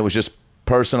 and it was just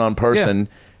person on person.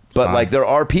 But like there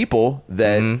are people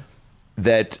that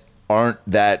that aren't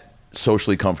that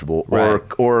socially comfortable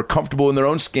or comfortable in their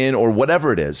own skin or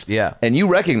whatever it is. Yeah. And you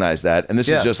recognize that. And this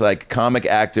is just like comic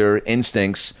actor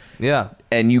instincts. Yeah.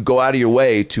 And you go out of your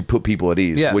way to put people at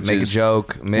ease. Yeah. Which Make is a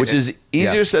joke. Which is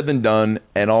easier said than done.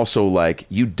 And also like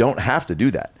you don't have to do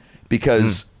that,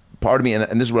 because part of me,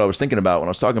 and this is what I was thinking about when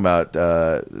I was talking about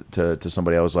to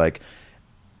somebody, I was like,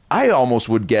 I almost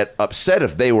would get upset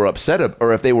if they were upset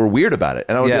or if they were weird about it.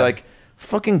 And I would be like,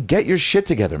 fucking get your shit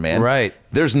together, man. Right.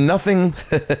 There's nothing.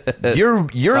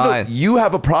 You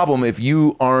have a problem if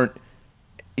you aren't.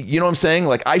 You know what I'm saying?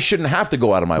 Like I shouldn't have to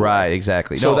go out of my way. Right.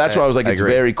 Exactly. So that's why I was like, it's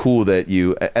agree. very cool that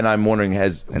you. And I'm wondering,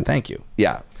 and thank you.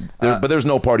 Yeah. But there's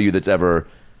no part of you that's ever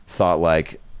thought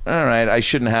like, all right, I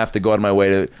shouldn't have to go out of my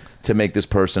way to make this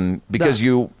person, because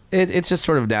It's just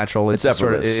sort of natural. It's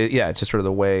effortless. It's just sort of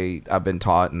the way I've been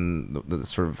taught and the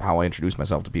sort of how I introduce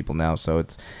myself to people now. So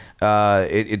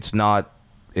it's not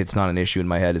an issue in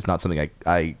my head. It's not something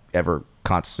I ever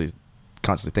constantly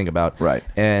think about. Right.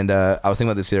 And I was thinking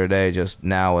about this the other day, just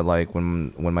now, like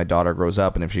when my daughter grows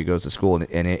up and if she goes to school and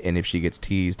if she gets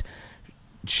teased,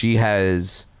 she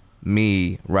has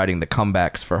me writing the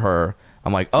comebacks for her.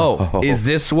 I'm like, is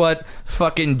this what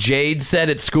fucking Jade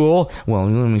said at school? Well,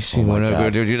 let me see.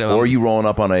 Or you rolling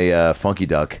up on a funky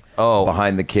duck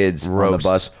behind the kids on the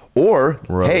bus. Or,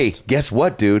 hey, guess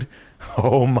what, dude?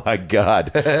 Oh, my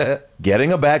God.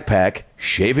 Getting a backpack,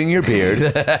 shaving your beard,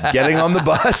 getting on the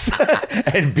bus,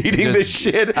 and beating the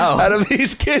shit out of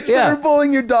these kids that are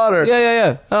bullying your daughter.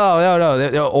 Yeah. Oh,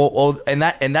 no.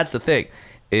 And that's the thing.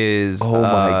 is Oh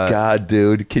my God,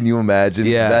 dude. Can you imagine?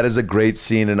 Yeah. That is a great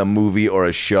scene in a movie or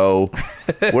a show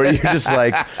where you're just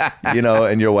like,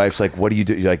 and your wife's like, what do you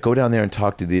do? You're like, go down there and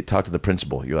talk to the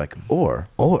principal. You're like, or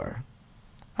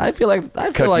I feel like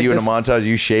you in a this, montage,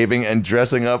 you shaving and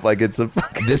dressing up like it's a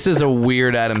fucking... this is a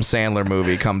weird Adam Sandler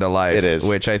movie come to life. It is.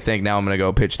 Which I think now I'm going to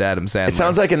go pitch to Adam Sandler. It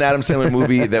sounds like an Adam Sandler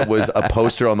movie that was a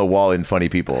poster on the wall in Funny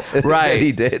People. Right.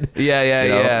 He did.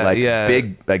 Yeah, like yeah.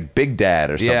 Big Dad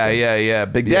or something. Yeah.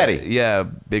 Big Daddy. Yeah,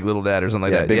 Big Little Dad or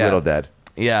something like that. Big Little Dad.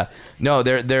 Yeah. No,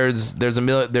 there's a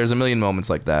million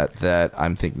moments like that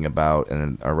I'm thinking about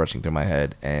and are rushing through my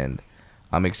head, and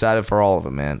I'm excited for all of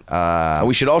them, man.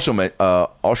 We should also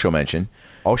mention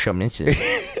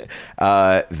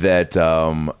that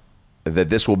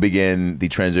this will begin the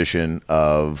transition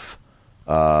of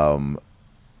the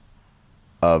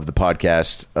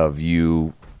podcast of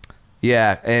you.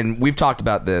 Yeah, and we've talked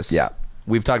about this. Yeah.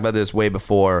 We've talked about this way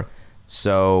before.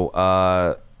 So,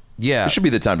 yeah. This should be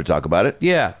the time to talk about it.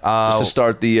 Yeah. Just to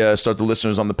start the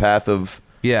listeners on the path of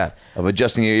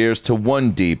adjusting your ears to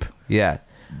one deep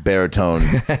baritone,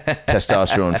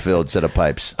 testosterone-filled set of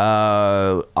pipes.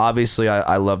 Obviously,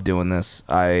 I love doing this.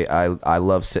 I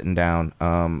love sitting down.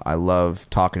 I love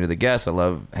talking to the guests. I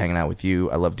love hanging out with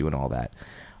you. I love doing all that.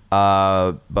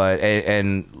 But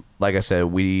like I said,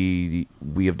 we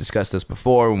have discussed this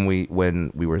before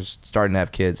when we were starting to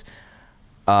have kids.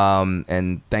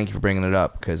 And thank you for bringing it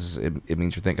up because it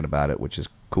means you're thinking about it, which is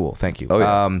cool. Thank you. Oh,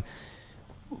 yeah.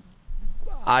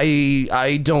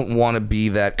 I don't want to be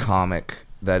that comic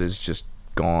that is just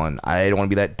gone. I don't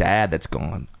want to be that dad that's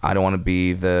gone. I don't want to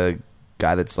be the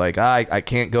guy that's like, I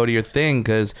can't go to your thing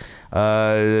because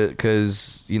Dana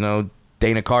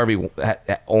Carvey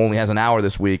only has an hour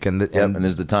this week, and this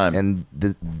is the time, and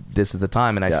this is the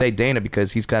time. And I say Dana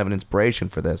because he's kind of an inspiration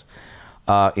for this,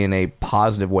 in a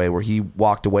positive way, where he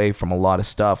walked away from a lot of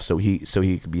stuff so he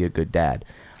could be a good dad.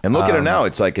 And look at him now;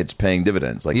 it's like it's paying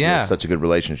dividends. Like he has such a good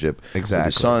relationship with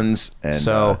his sons, and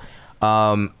so.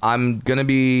 I'm going to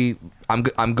be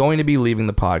leaving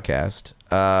the podcast.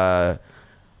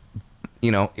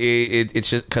 It's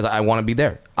just because I want to be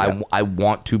there. Yeah. I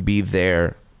want to be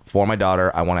there for my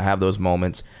daughter. I want to have those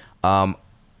moments.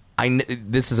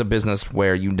 This is a business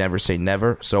where you never say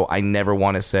never. So I never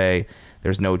want to say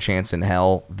there's no chance in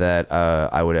hell that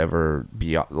I would ever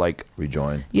be like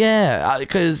rejoin. Yeah,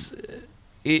 because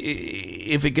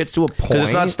if it gets to a point, because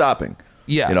it's not stopping.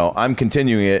 Yeah, I'm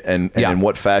continuing it, and in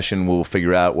what fashion we'll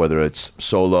figure out, whether it's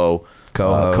solo,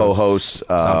 co-hosts,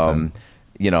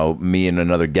 me and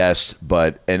another guest,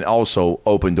 and also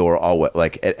open door, always,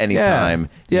 like at any time.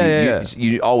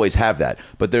 You always have that,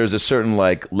 but there's a certain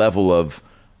like level of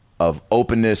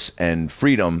openness and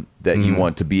freedom that you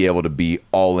want to be able to be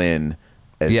all in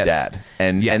as dad,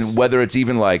 and whether it's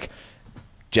even like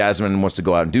Jasmine wants to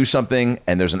go out and do something,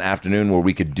 and there's an afternoon where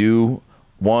we could do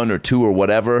one or two or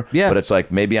whatever, but it's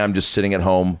like maybe I'm just sitting at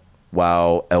home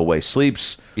while Elway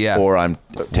sleeps, or I'm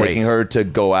taking her to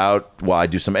go out while I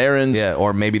do some errands,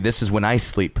 or maybe this is when I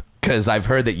sleep because I've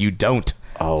heard that you don't.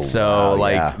 This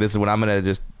is when I'm gonna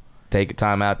just take a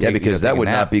time out. Because that would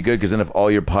not be good. Because then if all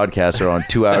your podcasts are on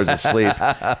 2 hours of sleep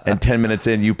and 10 minutes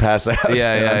in you pass out,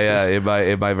 it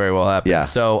might very well happen. Yeah.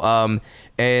 So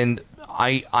and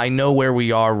I know where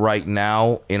we are right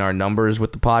now in our numbers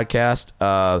with the podcast.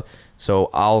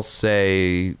 So I'll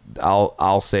say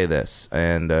this,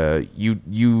 and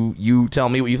you tell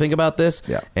me what you think about this.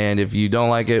 Yeah. And if you don't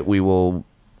like it, we will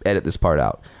edit this part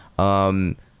out.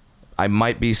 I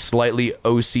might be slightly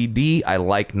OCD. I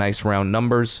like nice round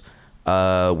numbers.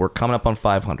 We're coming up on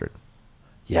 500.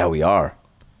 Yeah, we are.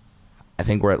 I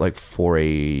think we're at like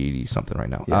 480 something right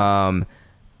now. Yeah.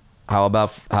 How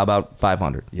about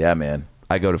 500? Yeah, man.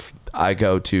 I go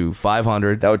to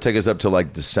 500. That would take us up to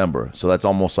like December. So that's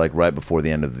almost like right before the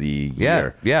end of the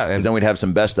year. Yeah. Because then we'd have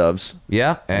some best ofs.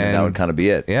 Yeah. And that would kind of be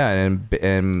it. Yeah. And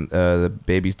the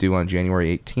baby's due on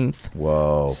January 18th.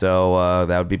 Whoa. So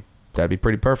that'd be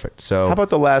pretty perfect. So how about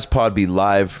the last pod be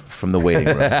live from the waiting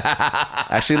room?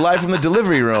 Actually, live from the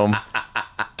delivery room.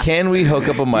 Can we hook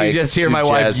up a mic? You just hear my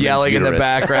wife yelling in the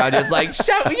background, just like,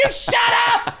 shut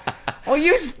up! Will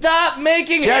you stop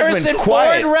making Harrison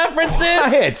Ford references?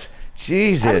 Quiet.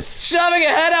 Jesus. I'm shoving a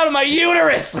head out of my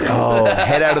uterus. Oh,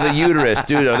 head out of the uterus.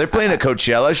 Dude, they're playing at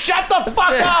Coachella. Shut the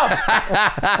fuck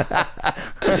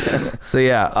up. So,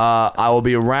 I will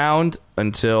be around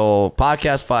until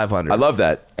podcast 500. I love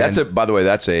that. By the way,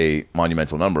 that's a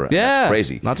monumental number. Yeah. That's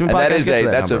crazy. Not too many podcasts get to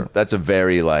that number. That's a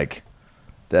very, like,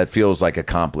 that feels like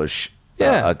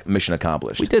mission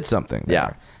accomplished. We did something there.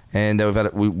 Yeah. And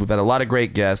we've had a lot of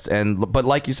great guests, but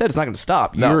like you said, it's not going to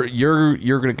stop. No. You're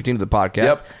going to continue the podcast.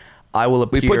 Yep. I will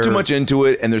appear. We put too much into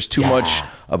it, and there's too much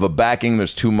of a backing.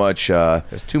 There's too much.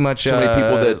 There's too much. Too many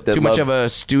people that too much of a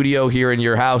studio here in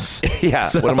your house. Yeah.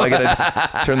 So. What am I going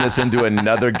to turn this into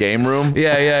another game room?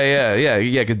 Yeah.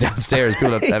 Because downstairs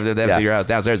people have to see your house.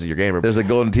 Downstairs is your game room. There's a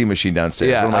golden tea machine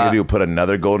downstairs. Yeah, what am I going to do? Put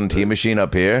another golden tea machine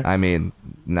up here? I mean,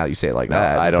 now you say it like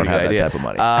that. I don't have that type of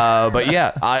money. But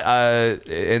yeah,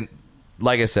 and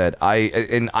like I said,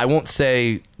 I won't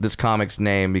say this comic's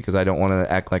name because I don't want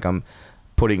to act like I'm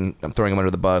throwing him under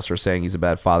the bus or saying he's a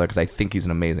bad father, because I think he's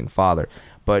an amazing father.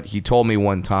 But he told me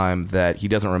one time that he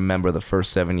doesn't remember the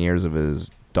first 7 years of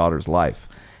his daughter's life.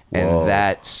 And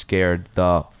that scared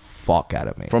the fuck out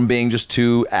of me. From being just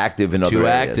too active in other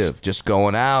areas. Too active. Just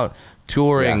going out,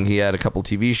 touring. Yeah. He had a couple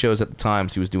TV shows at the time,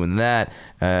 so he was doing that.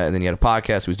 And then he had a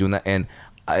podcast, so he was doing that. And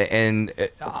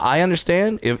I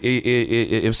understand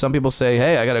if some people say,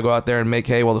 hey, I got to go out there and make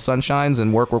hay while the sun shines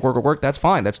and work. That's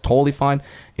fine. That's totally fine.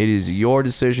 It is your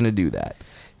decision to do that.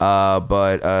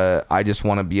 But I just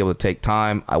want to be able to take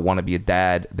time. I want to be a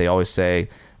dad. They always say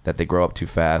that they grow up too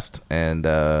fast, and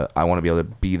I want to be able to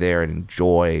be there and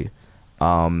enjoy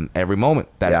every moment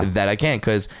that I can,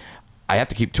 because I have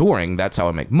to keep touring. That's how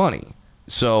I make money.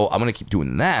 So I'm going to keep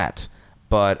doing that.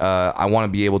 But I want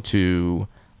to be able to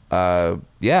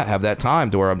have that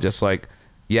time to where I'm just like,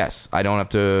 yes, I don't have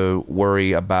to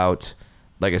worry about,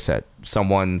 like I said,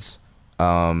 someone's,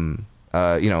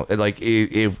 like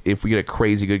if we get a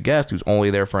crazy good guest who's only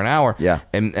there for an hour,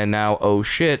 and now, oh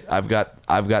shit, I've got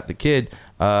the kid,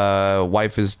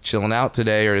 wife is chilling out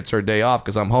today, or it's her day off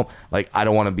because I'm home. Like, I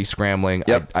don't want to be scrambling.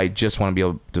 I just want to be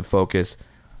able to focus,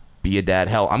 be a dad.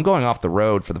 Hell, I'm going off the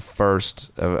road for the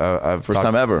first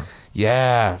time ever.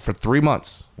 Yeah, for 3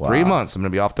 months. Wow. 3 months, I'm gonna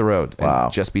be off the road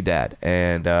and just be dad.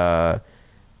 And I've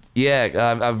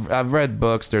read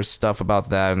books. There's stuff about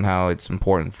that and how it's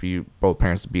important for you both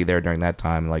parents to be there during that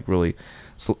time and like really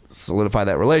solidify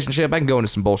that relationship. I can go into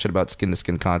some bullshit about skin to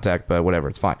skin contact, but whatever,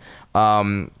 it's fine.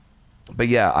 But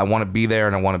yeah, I want to be there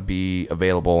and I want to be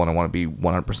available and I want to be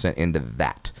 100% into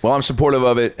that. Well, I'm supportive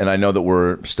of it, and I know that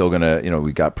we're still gonna,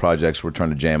 we got projects we're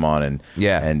trying to jam on, and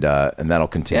that'll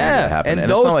continue to happen.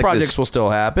 And those projects will still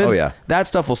happen. Oh yeah, that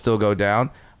stuff will still go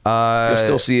down. You'll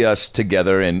still see us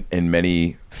together in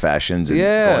many fashions, and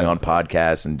going on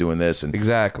podcasts and doing this, and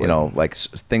exactly, like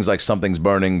things like Something's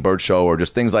Burning, Bird Show, or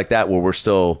just things like that, where we're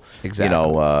still want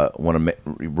to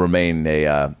remain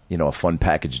a fun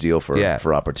package deal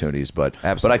for opportunities. But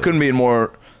I couldn't be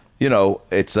more,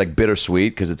 it's like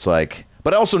bittersweet, because it's like,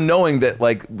 but also knowing that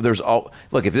like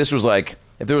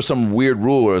if there was some weird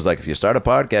rule where it was like, if you start a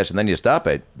podcast and then you stop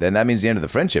it, then that means the end of the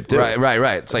friendship too. Right.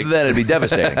 It's like, then it'd be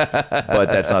devastating. But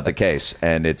that's not the case,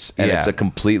 and it's a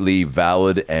completely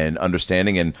valid and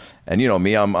understanding. And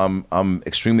me, I'm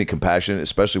extremely compassionate,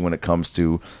 especially when it comes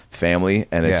to family.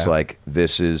 And it's like,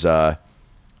 this is and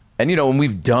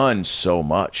we've done so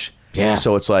much. Yeah.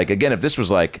 So it's like, again, if this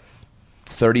was like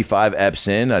 35 eps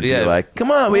in, I'd be like, come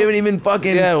on, we haven't even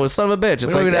fucking son of a bitch.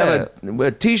 It's we don't even have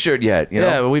a t-shirt yet.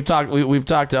 Yeah, we've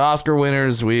talked to Oscar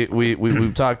winners.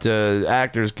 We've talked to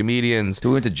actors, comedians.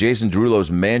 We went to Jason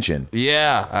Derulo's mansion.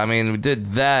 Yeah, I mean, we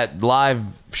did that, live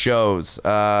shows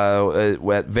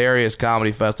at various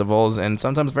comedy festivals and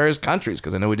sometimes various countries,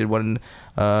 because I know we did one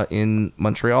in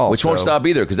Montreal, which won't stop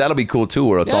either, because that'll be cool too,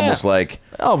 where it's almost like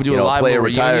we do a live player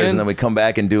retires and then we come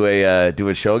back and do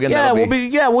a show again.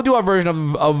 We'll do our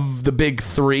version of the big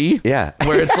three, where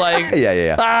it's like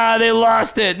they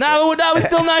lost it, now it's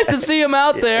still nice to see them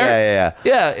out there.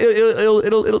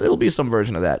 It'll be some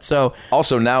version of that. So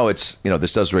also now it's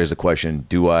this does raise the question,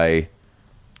 do I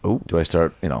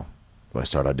start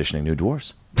auditioning new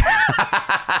dwarves?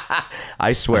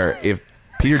 I swear, if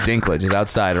Peter Dinklage is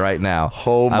outside right now,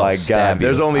 oh my God,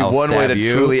 there's only one way to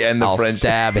truly end the friendship. I'll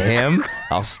stab him.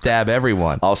 I'll stab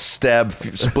everyone. I'll stab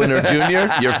Splinter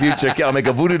Jr., your future kid. I'll make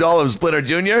a voodoo doll of Splinter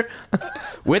Jr.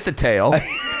 with the tail.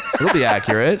 It'll be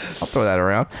accurate. I'll throw that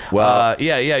around. Well,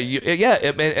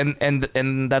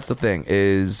 and that's the thing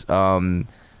is,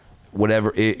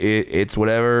 whatever it's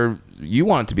whatever you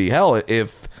want it to be. Hell,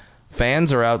 if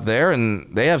fans are out there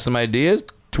and they have some ideas,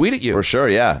 tweet at you. For sure,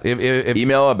 yeah. If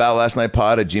email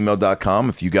aboutlastnightpod@gmail.com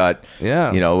if you got,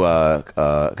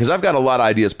 because I've got a lot of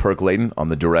ideas percolating on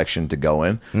the direction to go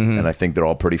in, and I think they're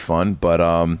all pretty fun, but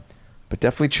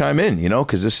definitely chime in,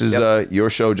 because this is your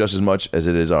show just as much as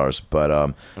it is ours.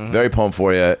 But very pumped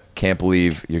for you. Can't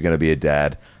believe you're going to be a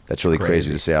dad. That's really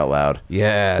crazy to say out loud.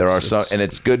 Yeah. There are some, and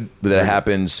it's good that it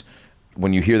happens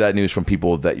when you hear that news from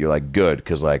people that you're like, good,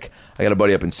 because like I got a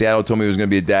buddy up in Seattle told me he was going to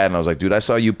be a dad, and I was like, dude, I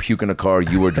saw you puke in a car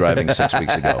you were driving 6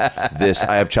 weeks ago.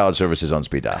 I have child services on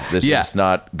speed dial. This is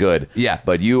not good. Yeah.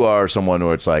 But you are someone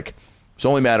where it's like, it's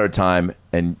only a matter of time,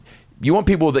 and you want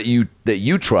people that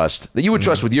you trust, that you would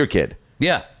trust with your kid.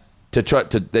 Yeah.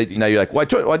 Now you're like, well,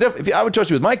 I would trust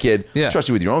you with my kid. Yeah. Trust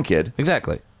you with your own kid.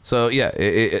 Exactly. So yeah,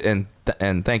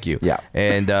 and thank you. Yeah.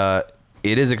 And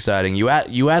it is exciting. You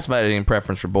asked about any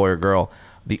preference for boy or girl.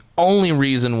 The only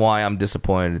reason why I'm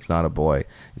disappointed it's not a boy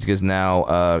is because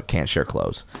now can't share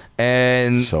clothes,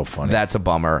 and so funny. That's a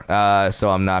bummer. So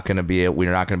we're not going to be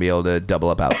able to double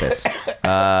up outfits.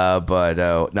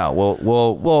 But no,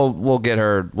 we'll get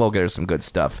her some good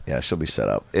stuff. Yeah, she'll be set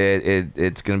up.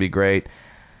 It's going to be great.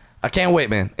 I can't wait,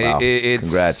 man. Wow.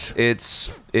 Congrats.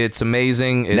 It's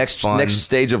amazing. It's fun. Next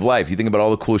stage of life. You think about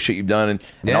all the cool shit you've done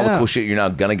and all the cool shit you're now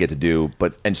gonna get to do,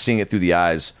 and seeing it through the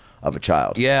eyes of a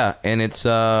child. Yeah, and it's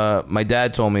my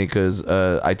dad told me because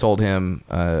I told him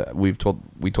we told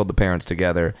the parents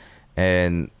together,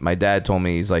 and my dad told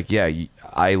me, he's like, yeah,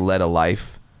 I led a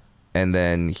life, and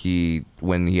then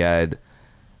when he had,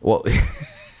 well.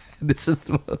 This is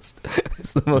the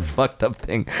most fucked up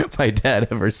thing my dad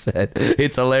ever said.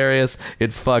 It's hilarious,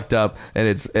 it's fucked up, and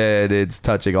it's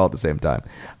touching all at the same time.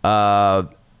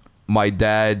 My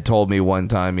dad told me one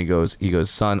time, he goes,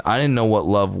 son, I didn't know what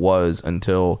love was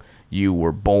until you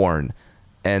were born.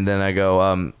 And then I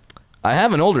go, I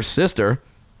have an older sister. And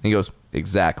he goes,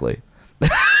 exactly.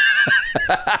 Good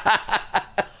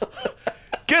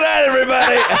night,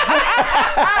 everybody.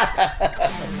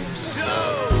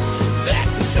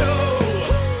 That's the show.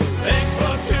 Thanks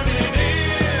for tuning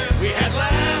in. We had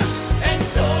laughs and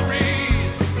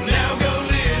stories. Now go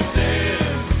listen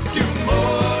to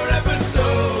more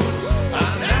episodes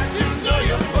on iTunes or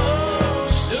your phone.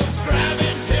 Subscribe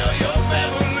and tell your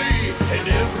family and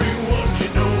everyone you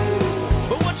know.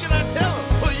 But what should I tell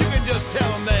them? Well, you can just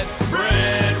tell them that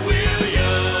Brad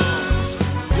Williams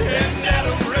and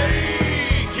Adam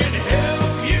Ray can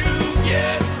help you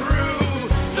get through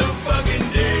the fucking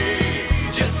day.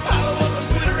 Just follow us on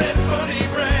Twitter at Funny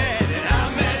Brad, and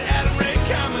I'm at Adam Ray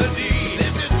Comedy.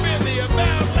 This has been the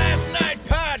About Last Night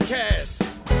podcast.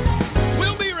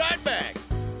 We'll be right back.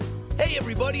 Hey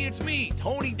everybody, it's me,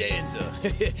 Tony Danza.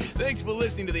 Thanks for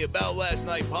listening to the About Last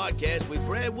Night podcast with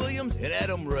Brad Williams and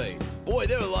Adam Ray. Boy,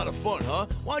 they're a lot of fun, huh?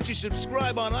 Why don't you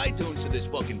subscribe on iTunes to this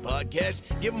fucking podcast?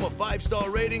 Give them a 5-star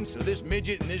rating so this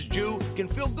midget and this Jew can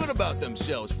feel good about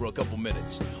themselves for a couple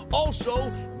minutes.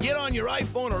 Also, get on your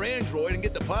iPhone or Android and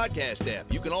get the podcast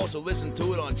app. You can also listen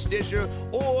to it on Stitcher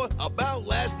or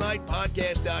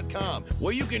aboutlastnightpodcast.com,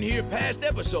 where you can hear past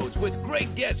episodes with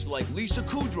great guests like Lisa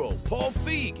Kudrow, Paul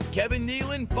Feig, Kevin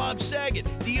Nealon, Bob Saget,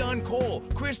 Dion Cole,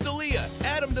 Chris D'Elia,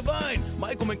 Adam Devine,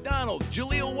 Michael McDonald,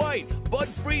 Jaleel White, Bud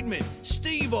Friedman,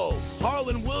 Steve-O,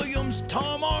 Harlan Williams,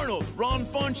 Tom Arnold, Ron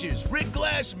Funches, Rick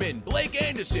Glassman, Blake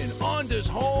Anderson, Anders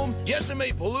Holm,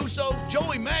 Jessime Peluso,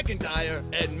 Joey McIntyre,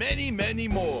 and many, many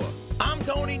more. I'm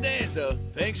Tony Danza.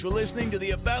 Thanks for listening to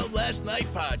the About Last Night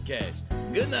podcast.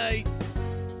 Good night.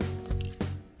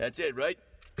 That's it, right?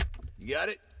 You got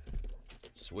it?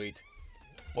 Sweet.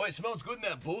 Boy, it smells good in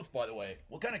that booth, by the way.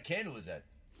 What kind of candle is that?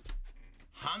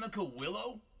 Hanukkah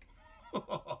willow?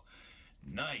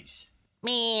 Nice.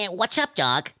 Man, what's up,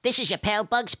 dog? This is your pal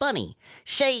Bugs Bunny.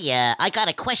 Say, I got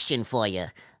a question for you.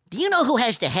 Do you know who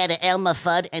has the head of Elmer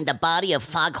Fudd and the body of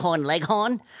Foghorn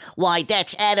Leghorn? Why,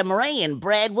 that's Adam Ray and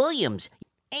Brad Williams.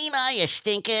 Ain't I a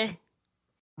stinker?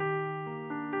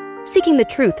 Seeking the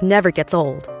truth never gets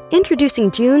old. Introducing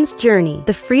June's Journey,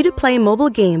 the free-to-play mobile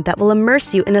game that will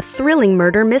immerse you in a thrilling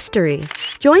murder mystery.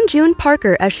 Join June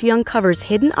Parker as she uncovers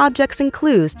hidden objects and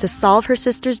clues to solve her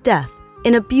sister's death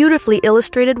in a beautifully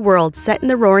illustrated world set in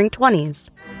the Roaring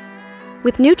 '20s.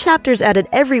 With new chapters added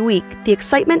every week, the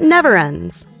excitement never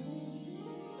ends.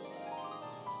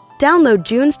 Download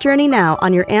June's Journey now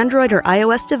on your Android or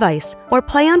iOS device, or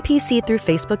play on PC through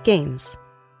Facebook Games.